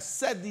when he had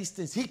said these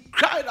things, he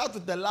cried out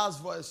with the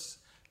last voice,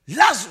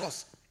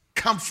 Lazarus,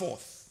 come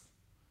forth.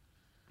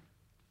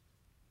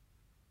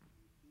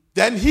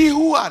 Then he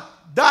who had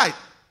died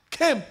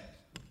came,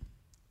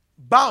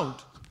 bound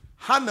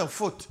hand and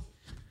foot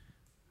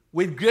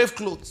with grave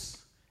clothes,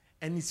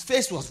 and his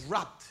face was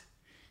wrapped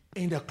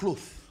in a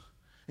cloth.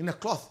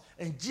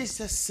 And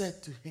Jesus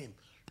said to him,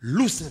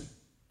 loosen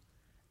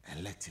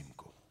and let him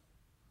go.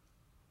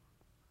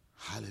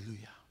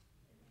 Hallelujah.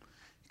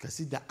 You can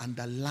see the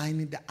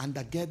underlining, the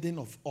undergirding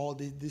of all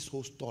this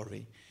whole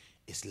story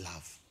is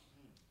love.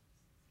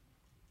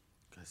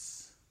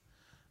 Because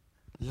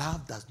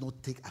love does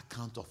not take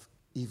account of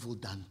evil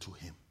done to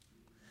him.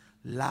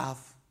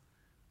 Love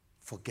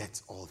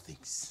forgets all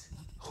things,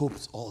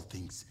 hopes all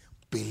things,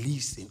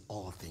 believes in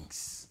all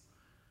things.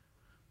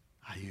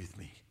 Are you with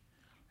me?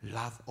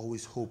 Love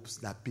always hopes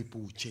that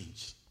people will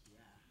change.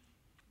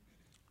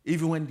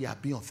 Even when they are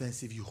being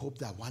offensive, you hope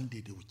that one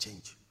day they will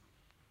change.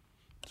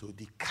 So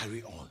they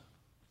carry on.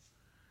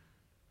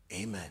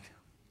 Amen.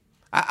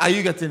 Are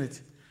you getting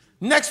it?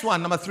 Next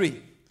one, number 3.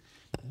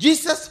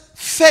 Jesus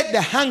fed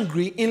the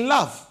hungry in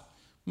love.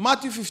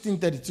 Matthew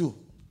 15:32.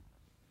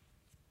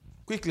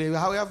 Quickly, we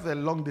have a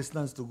long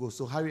distance to go,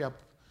 so hurry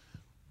up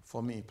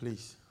for me,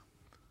 please.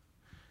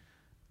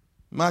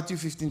 Matthew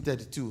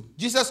 15:32.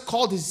 Jesus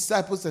called his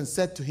disciples and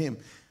said to him,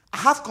 I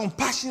have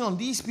compassion on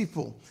these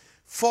people,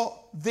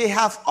 for they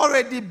have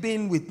already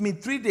been with me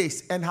 3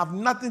 days and have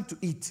nothing to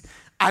eat.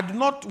 I do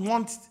not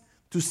want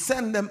to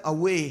send them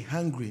away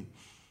hungry,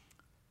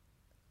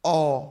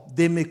 or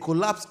they may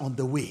collapse on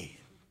the way.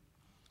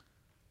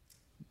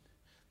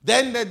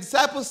 Then the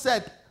disciples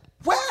said,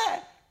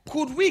 where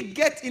could we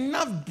get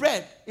enough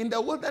bread in the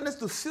wilderness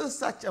to fill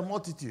such a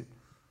multitude?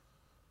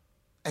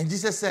 And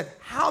Jesus said,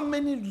 how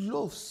many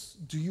loaves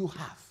do you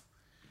have?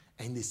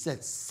 And they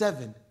said,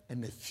 7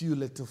 and a few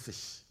little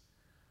fish.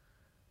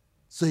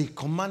 So he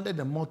commanded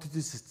the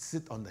multitude to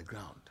sit on the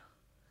ground.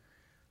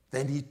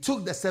 Then he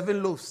took the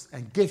 7 loaves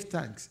and gave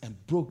thanks and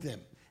broke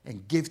them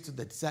and gave to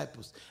the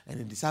disciples.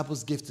 And the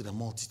disciples gave to the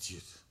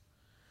multitude.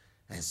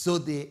 And so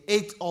they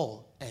ate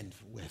all and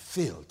were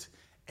filled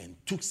and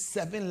took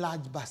 7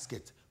 large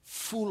baskets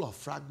full of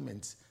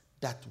fragments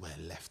that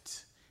were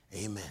left.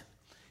 Amen.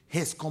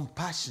 His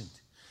compassion,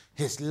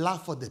 his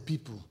love for the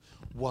people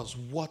was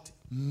what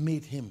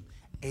made him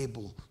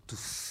able to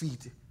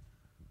feed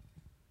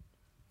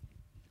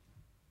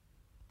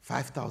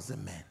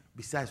 5,000 men,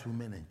 besides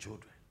women and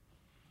children.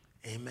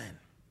 Amen.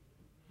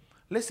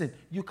 Listen,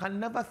 you can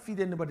never feed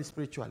anybody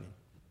spiritually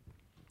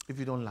if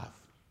you don't love.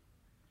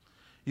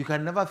 You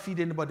can never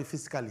feed anybody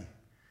physically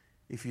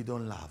if you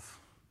don't love.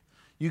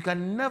 You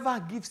can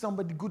never give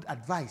somebody good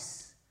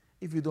advice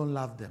if you don't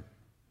love them.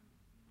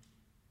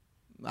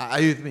 Are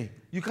you with me?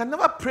 You can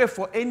never pray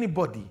for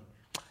anybody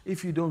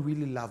if you don't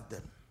really love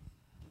them.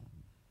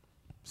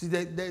 See,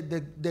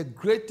 the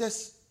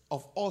greatest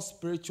of all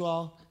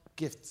spiritual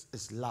gifts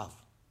is love.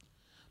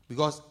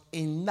 Because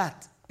in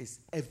that is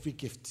every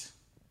gift.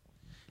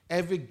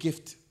 Every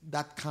gift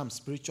that comes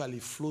spiritually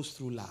flows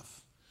through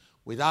love.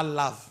 Without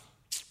love,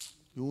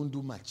 you won't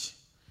do much.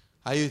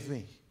 Are you with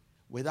me?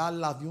 Without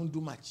love, you won't do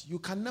much. You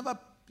can never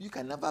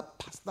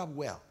pastor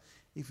well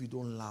if you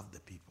don't love the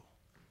people.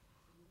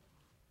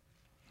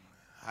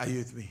 Are you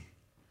with me?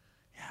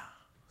 Yeah.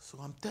 So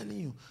I'm telling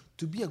you,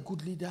 to be a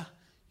good leader,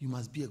 you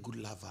must be a good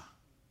lover.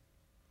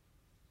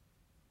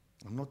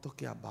 I'm not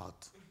talking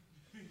about.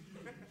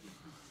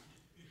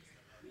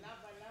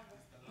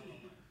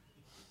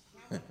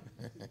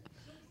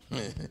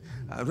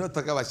 I'm not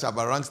talking about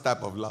Shabarang's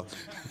type of love.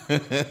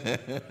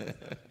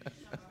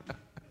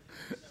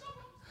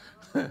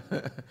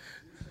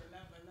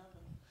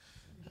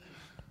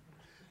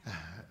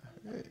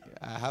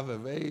 I have a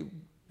very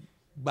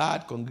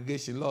bad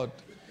congregation, Lord.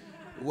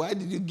 Why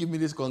did you give me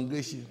this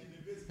congregation?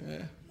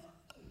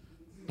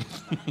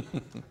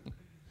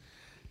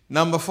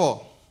 Number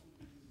 4.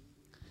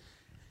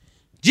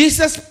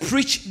 Jesus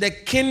preached the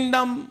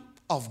kingdom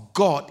of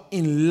God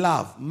in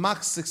love. Mark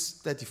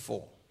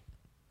 6:34.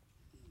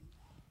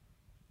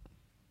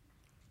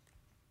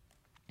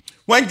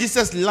 When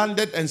Jesus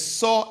landed and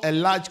saw a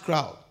large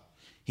crowd,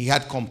 he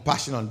had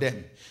compassion on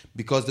them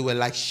because they were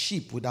like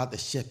sheep without a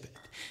shepherd.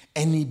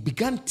 And he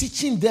began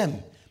teaching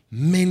them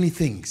many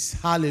things.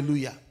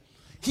 Hallelujah.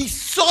 He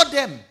saw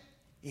them.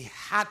 He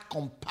had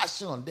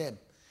compassion on them.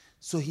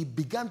 So he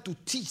began to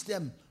teach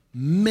them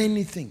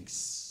many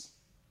things.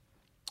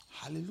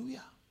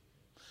 Hallelujah.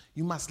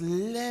 You must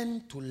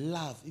learn to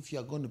love if you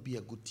are going to be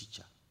a good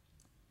teacher.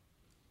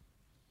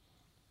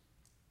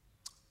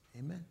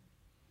 Amen.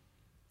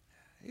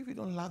 If you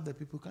don't love the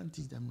people, you can't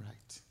teach them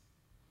right.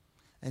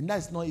 And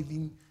that's not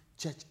even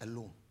church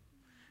alone.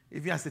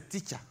 If you as a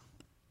teacher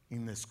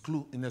in a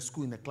school,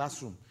 in a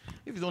classroom,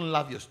 if you don't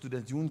love your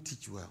students, you won't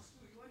teach well.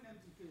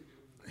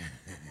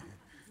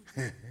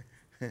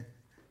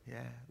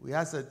 Yeah, we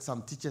have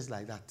some teachers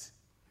like that.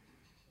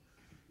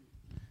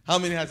 How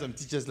many had some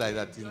teachers like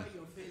that? You know?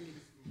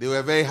 They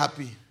were very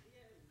happy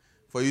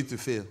for you to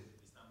fail.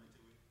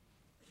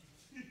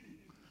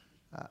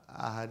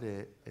 I had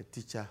a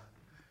teacher,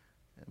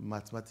 a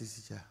mathematics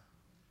teacher.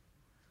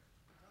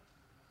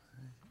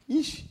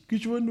 Ish,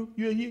 Kichwando,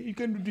 you are here, you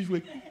can't do this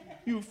way.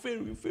 You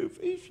fail.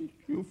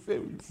 You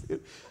fail.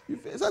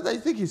 Sometimes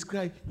you think he's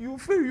crying. You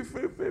fail.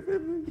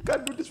 You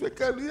can't do this way.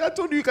 I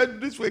told you you can't do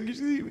this way.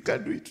 You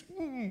can't do it.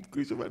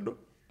 Kichwando.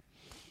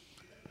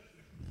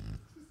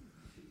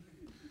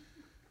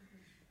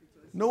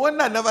 No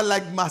wonder I never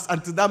liked maths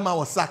until that man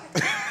was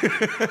sacked.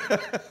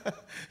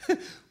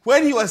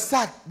 When he was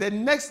sacked, the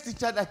next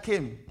teacher that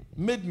came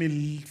made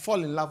me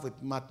fall in love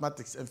with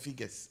mathematics and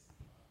figures.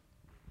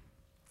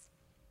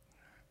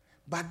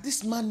 But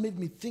this man made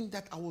me think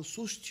that I was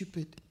so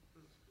stupid.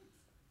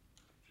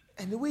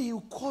 And the way he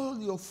would call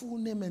your full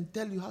name and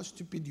tell you how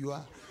stupid you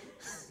are.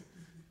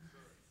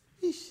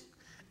 Ish.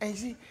 And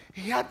see,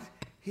 he had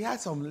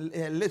some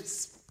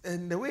lips.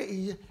 And the way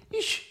he,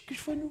 ish, you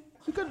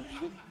can't,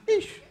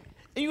 ish.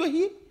 And you are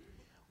here?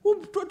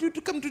 Who taught you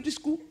to come to this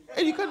school?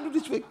 And you can't do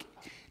this work.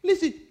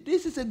 Listen,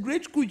 this is a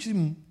great school.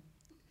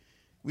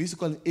 We used to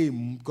call him A,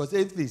 because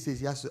everything says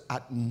he has to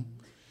add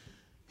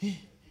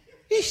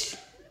Ish.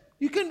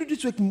 You can't do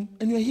this work, and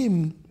you are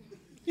here.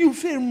 You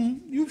fail.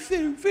 You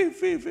fail.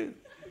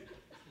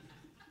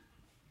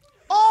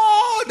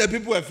 All the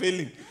people were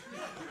failing.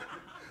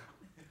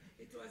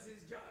 It was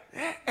his joy.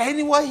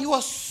 Anyway, he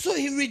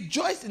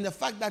rejoiced in the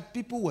fact that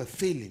people were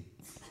failing.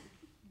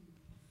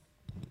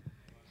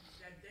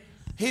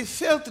 He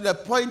failed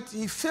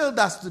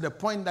us to the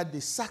point that they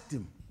sacked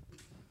him.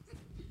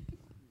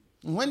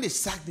 And when they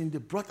sacked him, they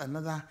brought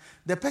another.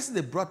 The person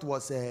they brought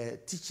was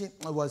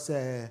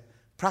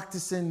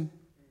practicing.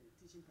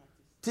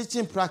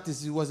 Teaching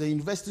practice. He was a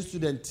university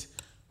student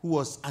who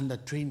was under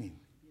training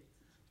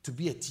to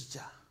be a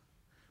teacher.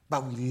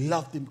 But we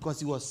loved him because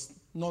he was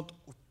not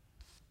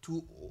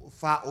too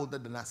far older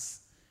than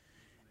us.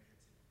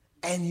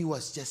 And he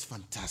was just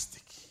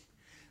fantastic.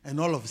 And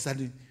all of a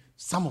sudden,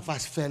 some of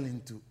us fell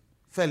in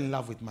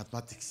love with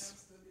mathematics.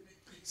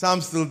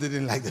 Some still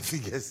didn't like the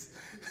figures.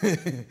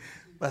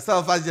 But some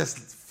of us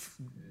just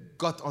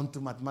got onto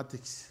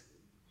mathematics.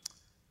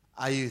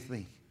 Are you with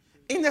me?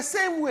 In the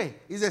same way,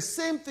 it's the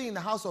same thing in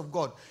the house of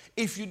God.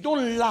 If you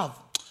don't love,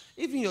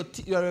 even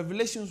your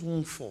revelations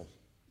won't fall.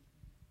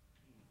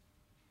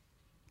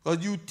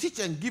 Because you teach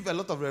and give a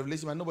lot of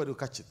revelation, but nobody will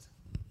catch it.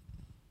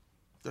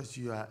 Because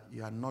you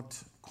are not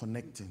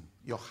connecting.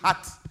 Your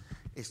heart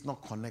is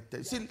not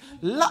connected. See,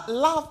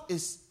 love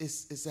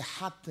is a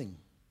hard thing.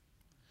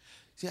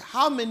 See,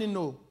 how many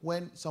know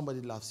when somebody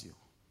loves you?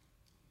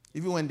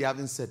 Even when they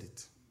haven't said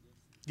it.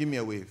 Give me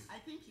a wave. I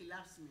think he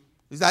loves me.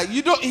 It's like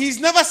he's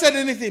never said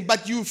anything,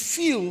 but you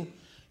feel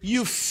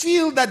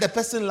that the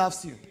person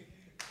loves you.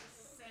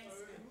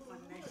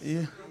 Yeah. You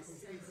are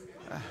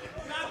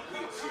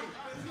preaching.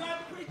 You are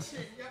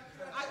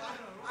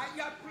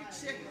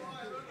preaching.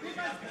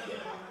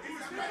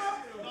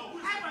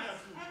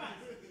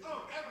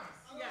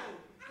 Yeah.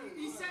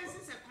 He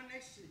senses a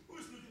connection.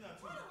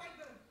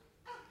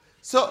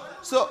 So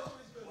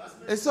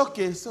it's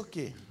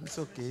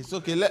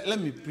okay. Let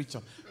me preach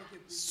on.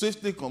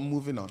 Swiftly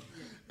moving on.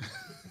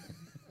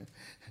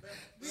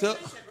 So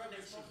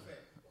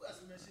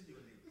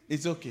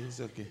it's okay.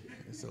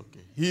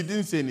 He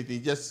didn't say anything.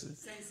 He just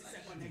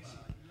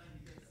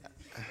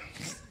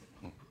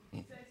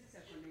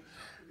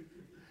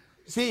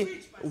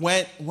See,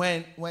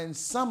 when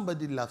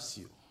somebody loves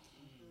you,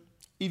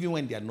 even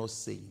when they are not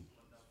saying,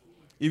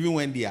 even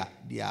when they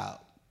are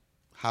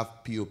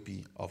have POP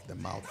of the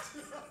mouth,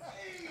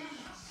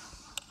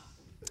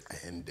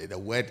 and the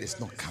word is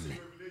not coming.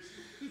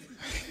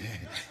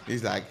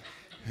 It's like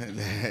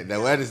the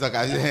word is not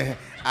coming.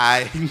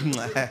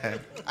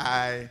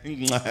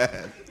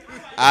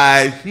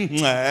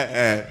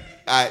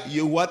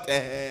 You what?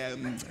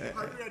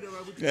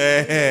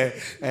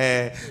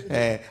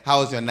 How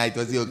was your night?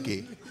 Was it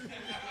okay?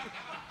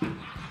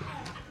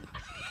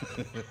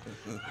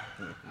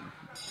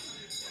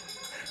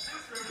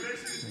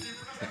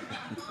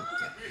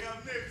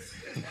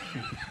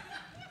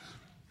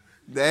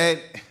 Then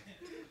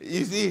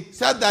you see,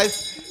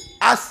 sometimes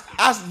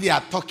as they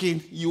are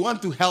talking, you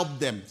want to help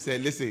them. Say,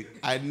 listen,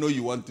 I know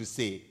you want to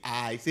say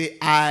I. Say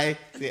I.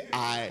 Say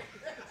I.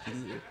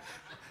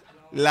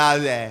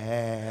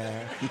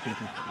 Louder.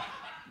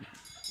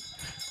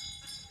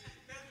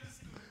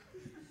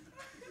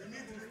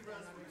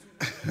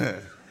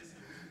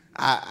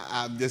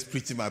 I'm just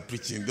preaching my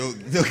preaching.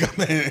 Don't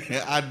come and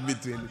add me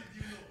to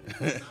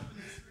it.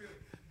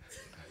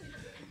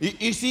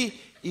 You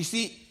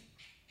see,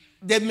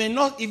 they may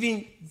not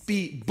even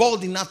be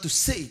bold enough to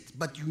say it,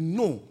 but you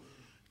know,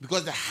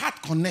 because the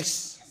heart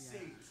connects.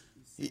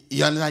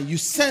 You understand? You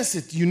sense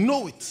it, you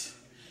know it.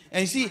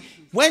 And you see,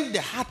 when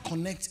the heart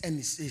connects and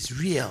it's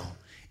real,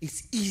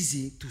 it's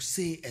easy to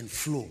say and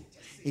flow.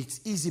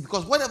 It's easy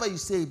because whatever you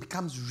say, it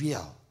becomes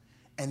real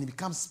and it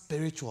becomes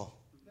spiritual.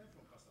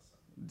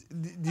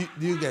 Do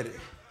you get it?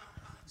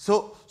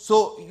 So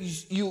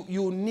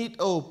you need,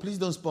 oh, please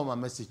don't spoil my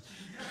message.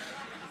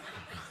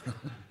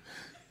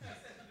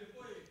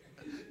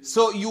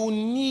 So you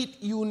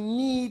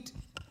need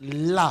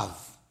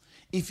love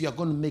if you're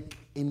going to make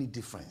any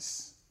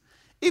difference.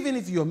 Even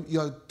if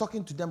you're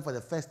talking to them for the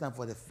first time,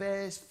 for the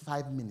first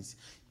 5 minutes,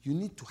 you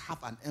need to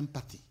have an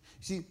empathy.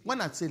 See,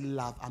 when I say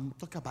love, I'm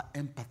talking about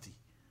empathy,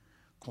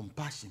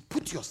 compassion.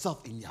 Put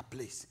yourself in their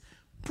place.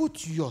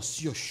 Put your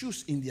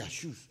shoes in their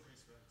shoes.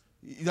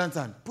 You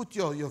understand? Put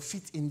your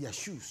feet in their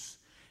shoes.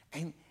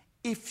 And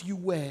if you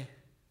were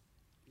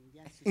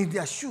in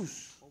their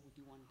shoes,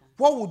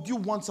 what would you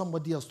want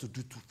somebody else to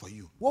do for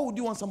you? What would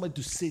you want somebody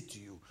to say to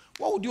you?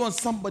 What would you want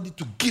somebody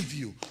to give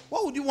you?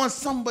 What would you want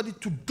somebody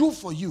to do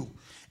for you?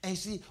 And you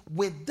see,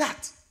 with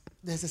that,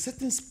 there's a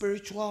certain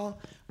spiritual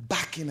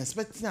backing, a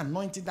certain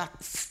anointing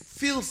that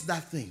fills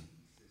that thing.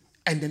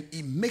 And then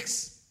it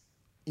makes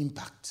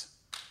impact.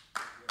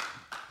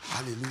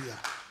 Hallelujah.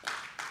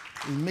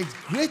 It makes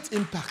great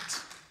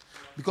impact.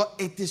 Because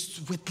it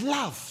is with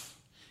love.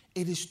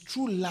 It is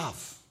true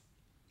love.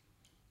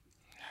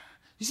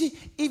 You see,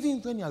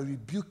 even when you are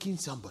rebuking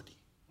somebody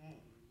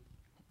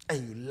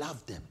and you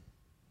love them,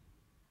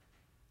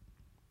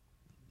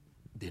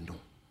 they know.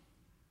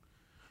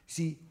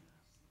 See,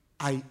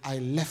 I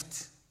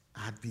left.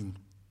 I had been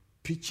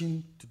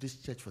preaching to this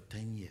church for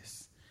 10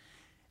 years.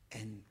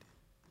 And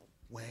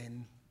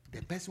when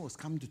the person was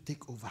coming to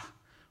take over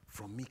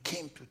from me,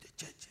 came to the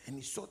church, and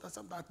he saw that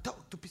somebody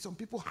talked to some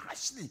people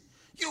harshly.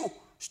 You,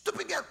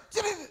 stupid girl.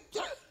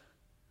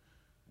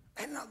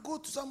 And I go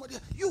to somebody,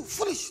 you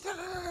foolish.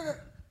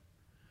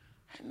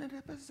 And then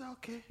the person said,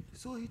 okay.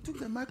 So he took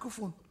the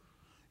microphone.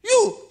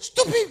 You,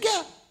 stupid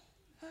girl.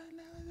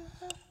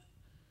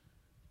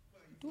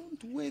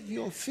 Don't wave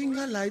your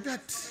finger like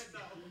that.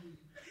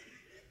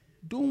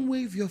 Don't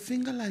wave your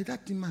finger like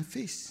that in my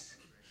face.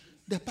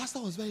 The pastor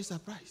was very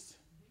surprised.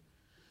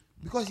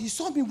 Because he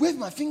saw me wave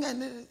my finger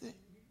and they said,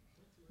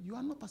 you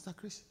are not Pastor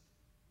Chris.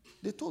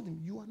 They told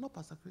him, you are not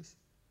Pastor Chris.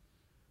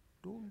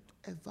 Don't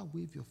ever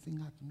wave your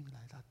finger at me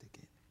like that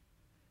again.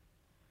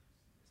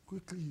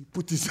 Quickly he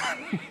put his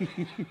hand.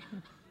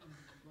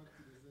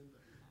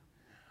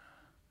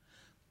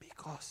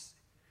 Because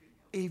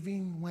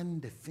even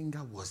when the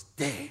finger was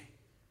there,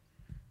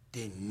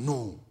 they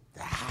know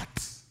the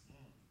heart.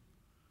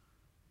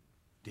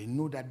 They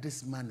know that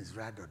this man is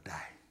ride or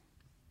die.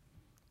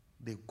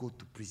 They go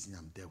to prison,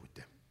 I'm there with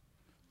them.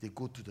 They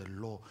go to the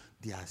law,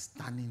 they are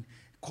standing,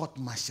 court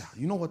martial.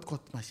 You know what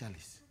court martial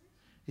is?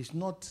 It's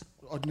not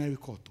ordinary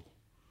court.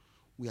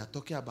 We are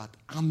talking about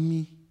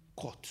army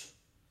court.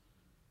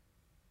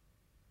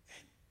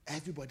 And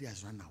everybody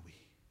has run away.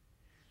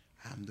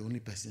 I'm the only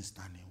person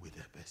standing with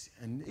the person.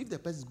 And if the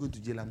person is going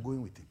to jail, I'm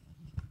going with him.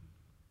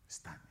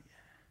 Stand.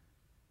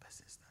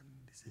 Person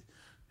standing. They say,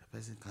 the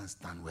person can't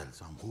stand well,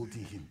 so I'm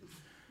holding him.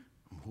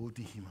 I'm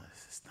holding him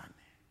as standing.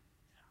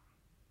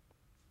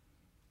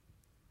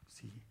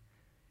 See,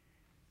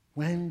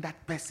 when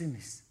that person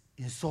is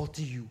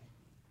insulting you, you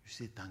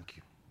say thank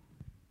you.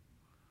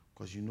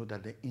 Because you know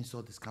that the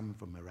insult is coming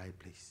from the right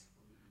place.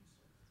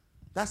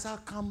 That's how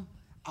come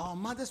our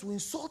mothers will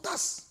insult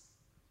us,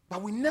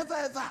 but we never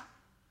ever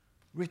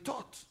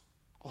retort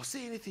or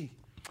say anything.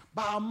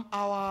 But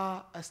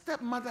our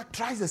stepmother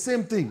tries the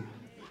same thing.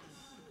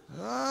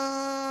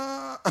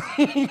 How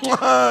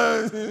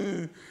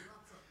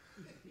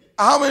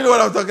many know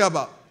what I'm talking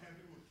about?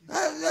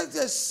 Let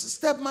the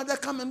stepmother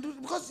come and do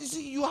it because you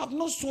see, you have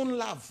not shown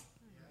love.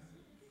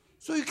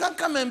 So you can't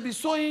come and be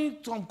sowing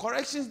some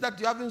corrections that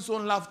you haven't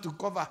sown love to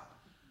cover.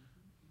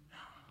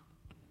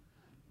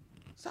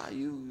 So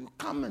you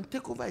come and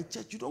take over a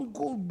church. You don't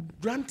go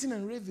ranting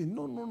and raving.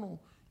 No.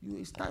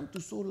 It's time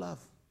to sow love.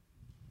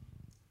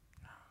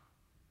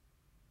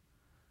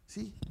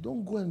 See,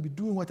 don't go and be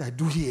doing what I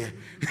do here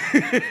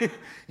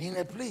in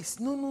a place.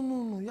 No.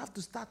 You have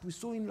to start with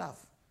sowing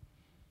love.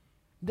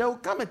 There will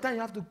come a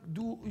time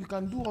you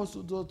can do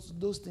also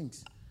those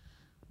things.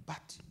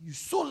 But you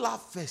sow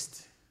love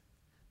first.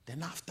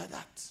 Then after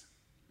that,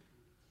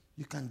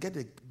 you can get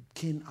the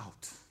cane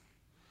out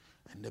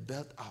and the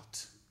belt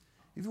out.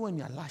 Even when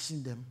you are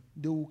lashing them,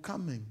 they will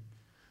come in.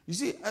 You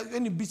see,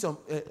 when you beat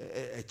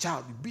a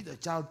child,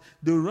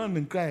 they will run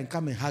and cry and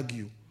come and hug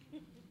you.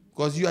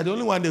 Because you are the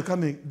only one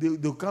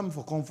they'll come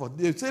for comfort.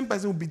 The same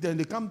person who beat them,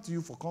 they come to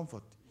you for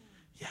comfort.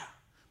 Yeah,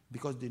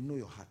 because they know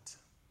your heart.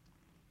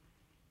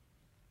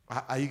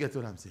 Are you getting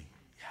what I'm saying?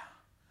 Yeah.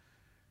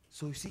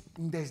 So you see,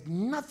 there's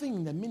nothing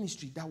in the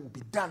ministry that will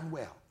be done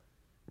well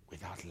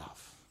without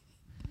love.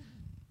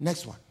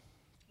 Next one.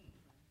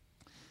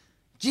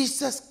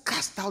 Jesus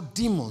cast out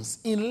demons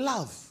in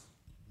love.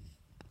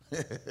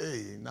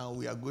 Hey, now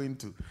we are going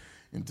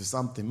into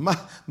something.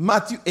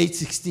 Matthew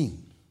 8:16.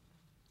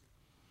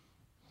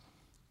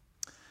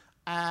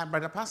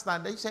 Brother Pastor, are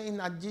they saying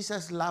that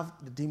Jesus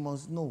loved the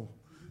demons? No,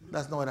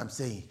 that's not what I'm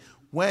saying.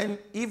 When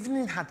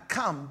evening had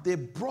come, they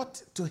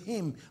brought to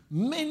him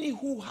many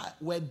who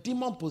were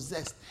demon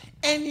possessed,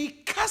 and he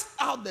cast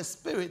out the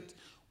spirit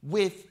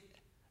with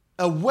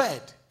a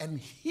word and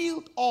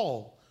healed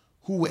all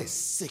who were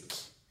sick.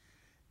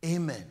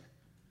 Amen.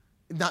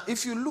 Now,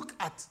 if you look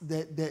at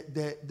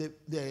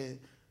the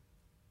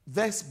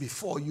verse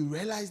before, you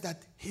realize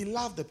that he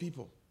loved the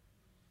people.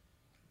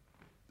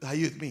 Are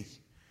you with me?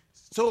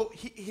 So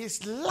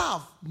his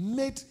love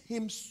made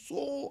him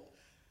so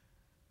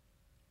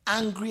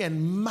angry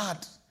and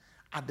mad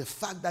at the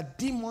fact that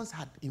demons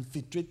had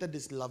infiltrated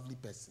this lovely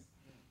person.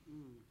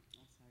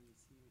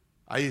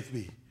 Are you with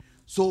me?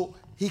 So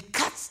he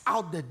cuts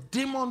out the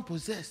demon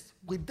possessed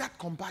with that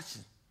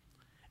compassion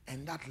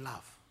and that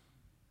love.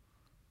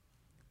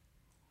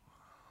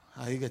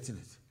 Are you getting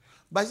it?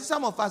 But see,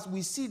 some of us,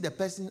 we see the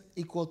person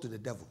equal to the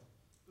devil.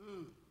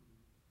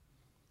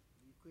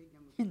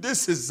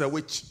 This is a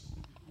witch.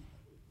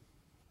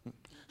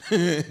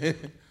 Have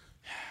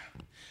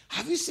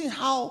you seen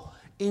how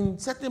in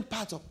certain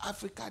parts of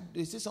Africa,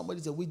 they say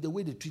somebody's a witch, the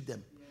way they treat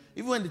them?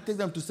 Even when they take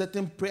them to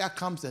certain prayer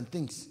camps and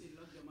things,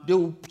 they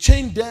will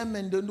chain them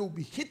and they'll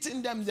be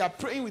hitting them. They are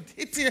praying with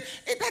hitting.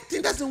 And that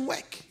thing doesn't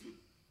work.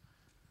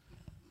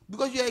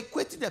 Because you are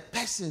equating the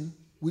person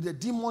with the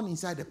demon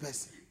inside the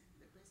person.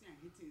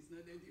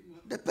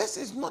 The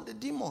person is not the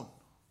demon.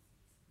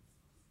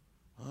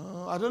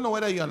 I don't know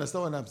whether you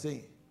understand what I'm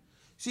saying.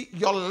 See,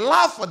 your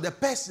love for the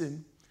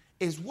person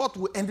is what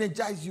will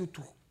energize you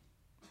to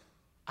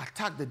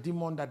attack the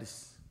demon that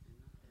is,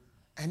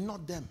 and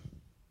not them.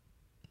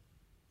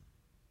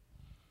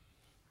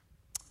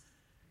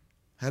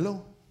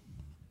 Hello?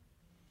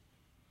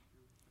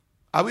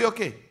 Are we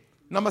okay?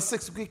 Number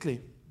 6, quickly.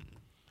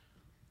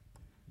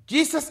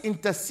 Jesus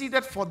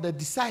interceded for the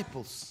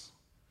disciples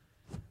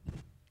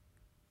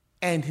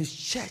and his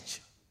church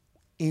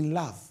in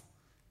love.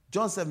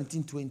 John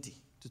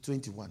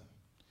 17:20-21.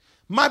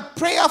 My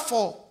prayer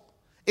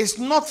is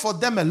not for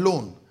them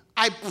alone.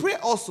 I pray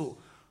also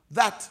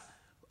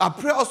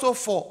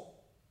for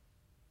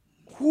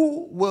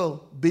who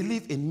will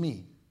believe in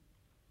me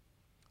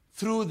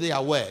through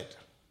their word,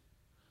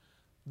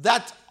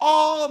 that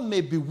all may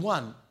be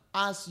one,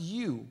 as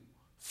you,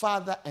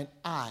 Father, and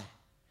I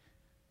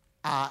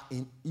are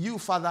in you,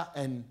 Father,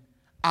 and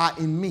are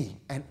in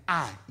me, and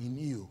I in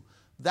you,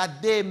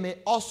 that they may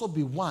also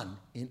be one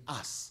in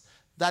us,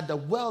 that the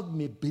world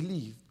may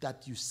believe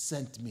that you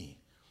sent me.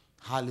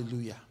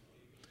 Hallelujah.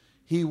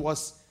 He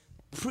was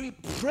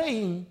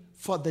praying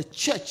for the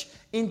church.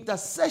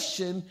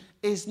 Intercession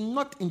is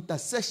not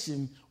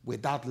intercession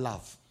without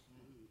love.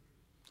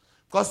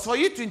 Because for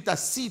you to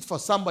intercede for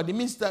somebody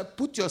means that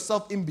put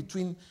yourself in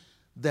between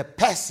the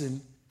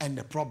person and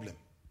the problem.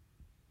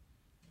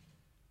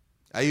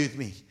 Are you with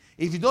me?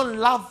 If you don't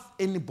love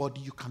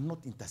anybody, you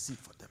cannot intercede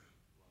for them.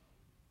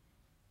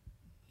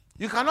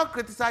 You cannot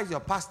criticize your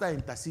pastor and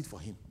intercede for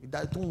him. It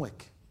won't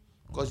work.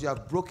 Because you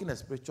have broken a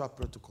spiritual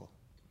protocol.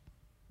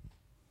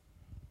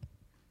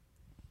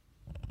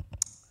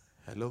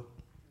 Hello?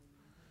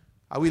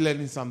 Are we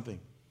learning something?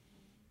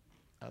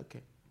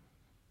 Okay.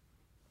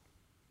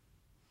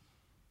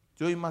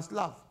 So you must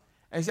love.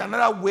 And see,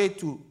 another way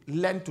to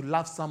learn to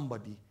love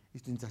somebody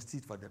is to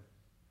intercede for them.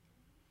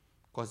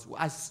 Because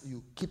as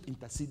you keep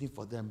interceding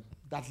for them,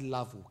 that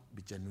love will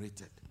be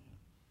generated.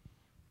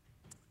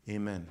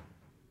 Amen.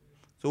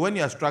 So when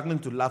you are struggling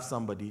to love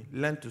somebody,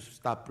 learn to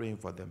start praying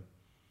for them.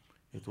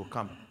 It will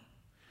come.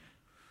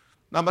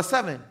 Number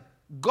 7,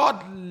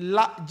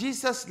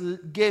 Jesus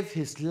gave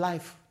his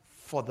life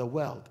for the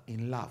world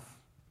in love.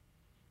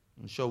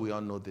 I'm sure we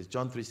all know this.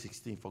 John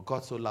 3:16, for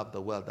God so loved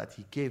the world that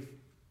he gave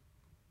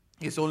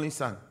his only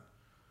son,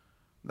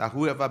 that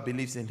whoever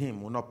believes in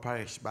him will not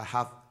perish but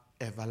have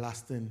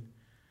everlasting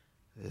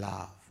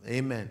love.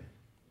 Amen.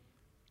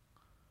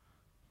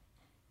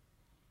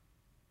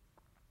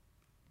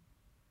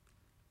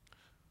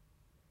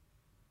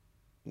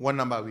 What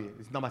number are we?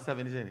 It's number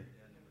 7, isn't it?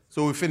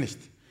 So we finished.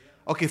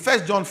 Okay,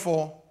 1 John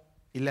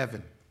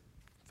 4:11.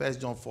 1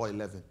 John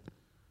 4:11.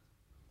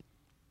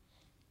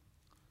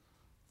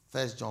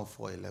 1 John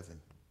 4:11.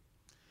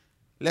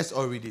 Let's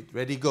all read it.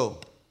 Ready, go.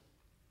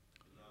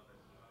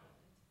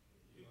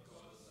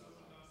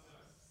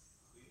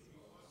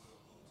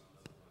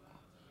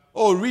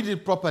 Oh, read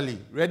it properly.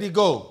 Ready,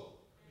 go.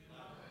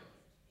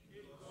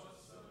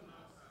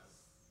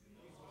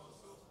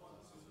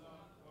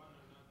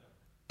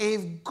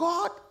 If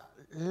God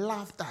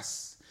loved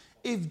us,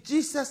 if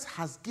Jesus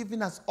has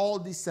given us all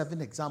these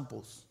 7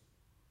 examples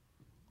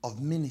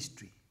of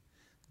ministry,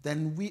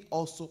 then we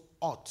also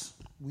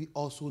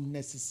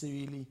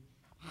necessarily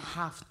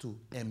have to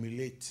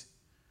emulate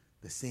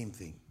the same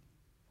thing.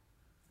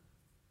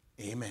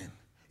 Amen.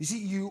 You see,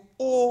 you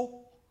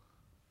owe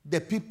the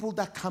people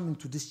that come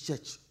into this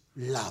church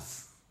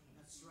love.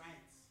 That's right.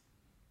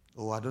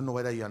 Oh, I don't know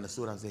whether you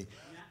understood what I'm saying.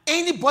 Yeah.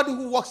 Anybody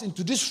who walks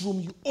into this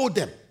room, you owe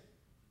them.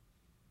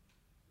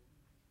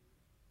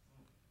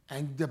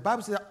 And the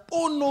Bible says,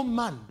 owe no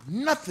man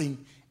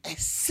nothing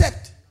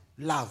except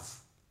love.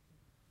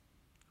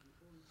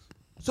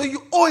 So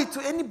you owe it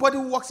to anybody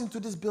who walks into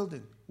this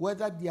building,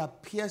 whether they are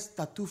pierced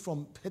tattoo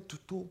from head to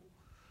toe,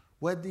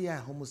 whether they are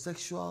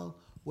homosexual,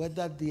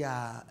 whether they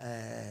are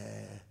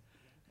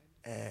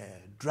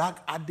drug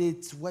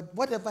addicts,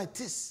 whatever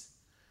it is,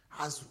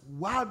 as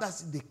wild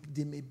as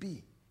they may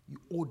be, you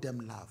owe them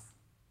love.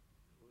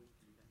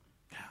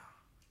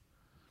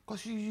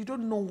 Because you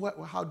don't know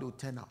how they'll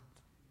turn out.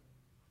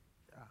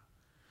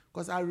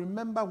 Because I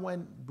remember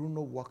when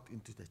Bruno walked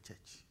into the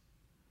church,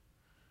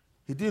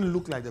 he didn't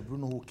look like the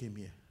Bruno who came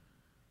here.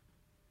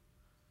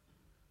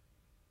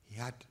 He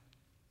had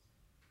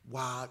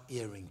wild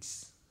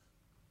earrings.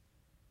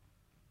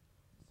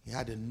 He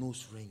had a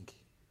nose ring.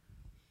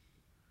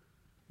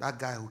 That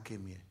guy who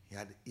came here, he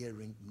had an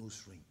earring,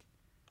 nose ring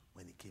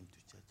when he came to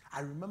church.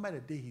 I remember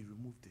the day he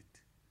removed it.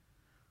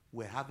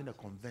 We were having a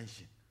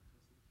convention.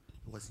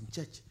 He was in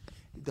church.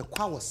 The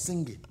choir was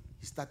singing.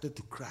 He started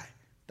to cry.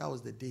 That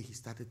was the day he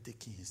started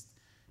taking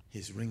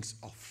his rings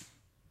off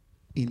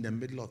in the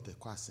middle of the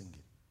choir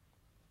singing.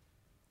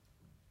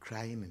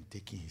 Crying and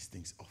taking his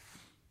things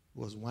off. It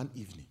was one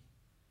evening.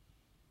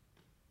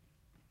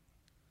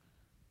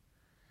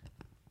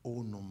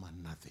 Oh, no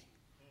man, nothing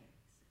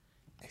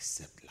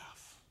except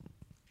love.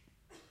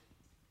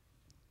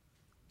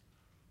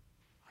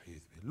 Are you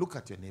with me? Look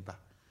at your neighbor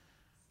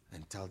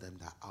and tell them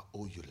that I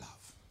owe you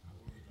love.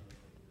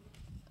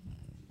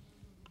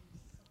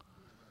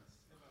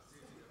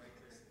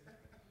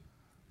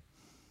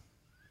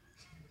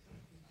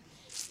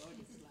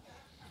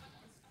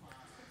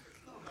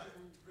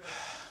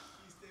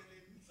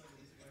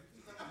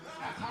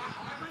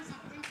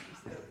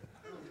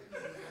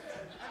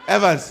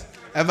 Evans,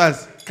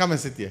 come and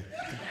sit here.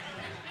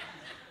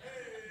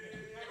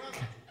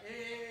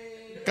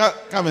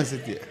 Come and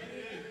sit here.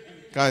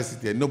 Come and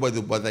sit here. Nobody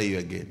will bother you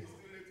again.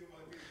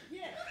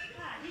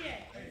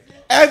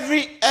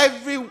 Every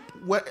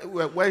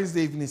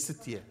Wednesday evening,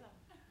 sit here.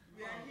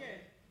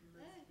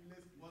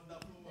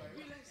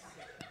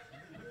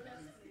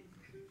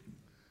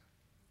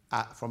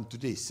 From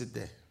today, sit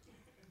there.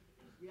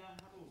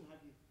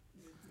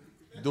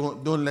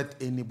 Don't let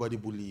anybody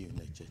bully you in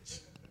the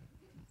church.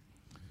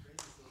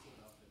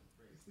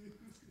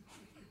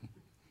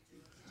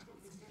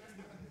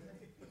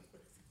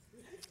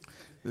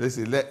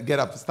 Listen, get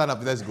up, stand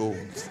up, let's go.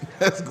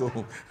 Let's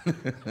go.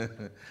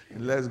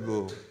 Let's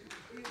go.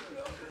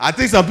 I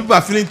think some people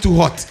are feeling too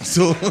hot.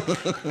 So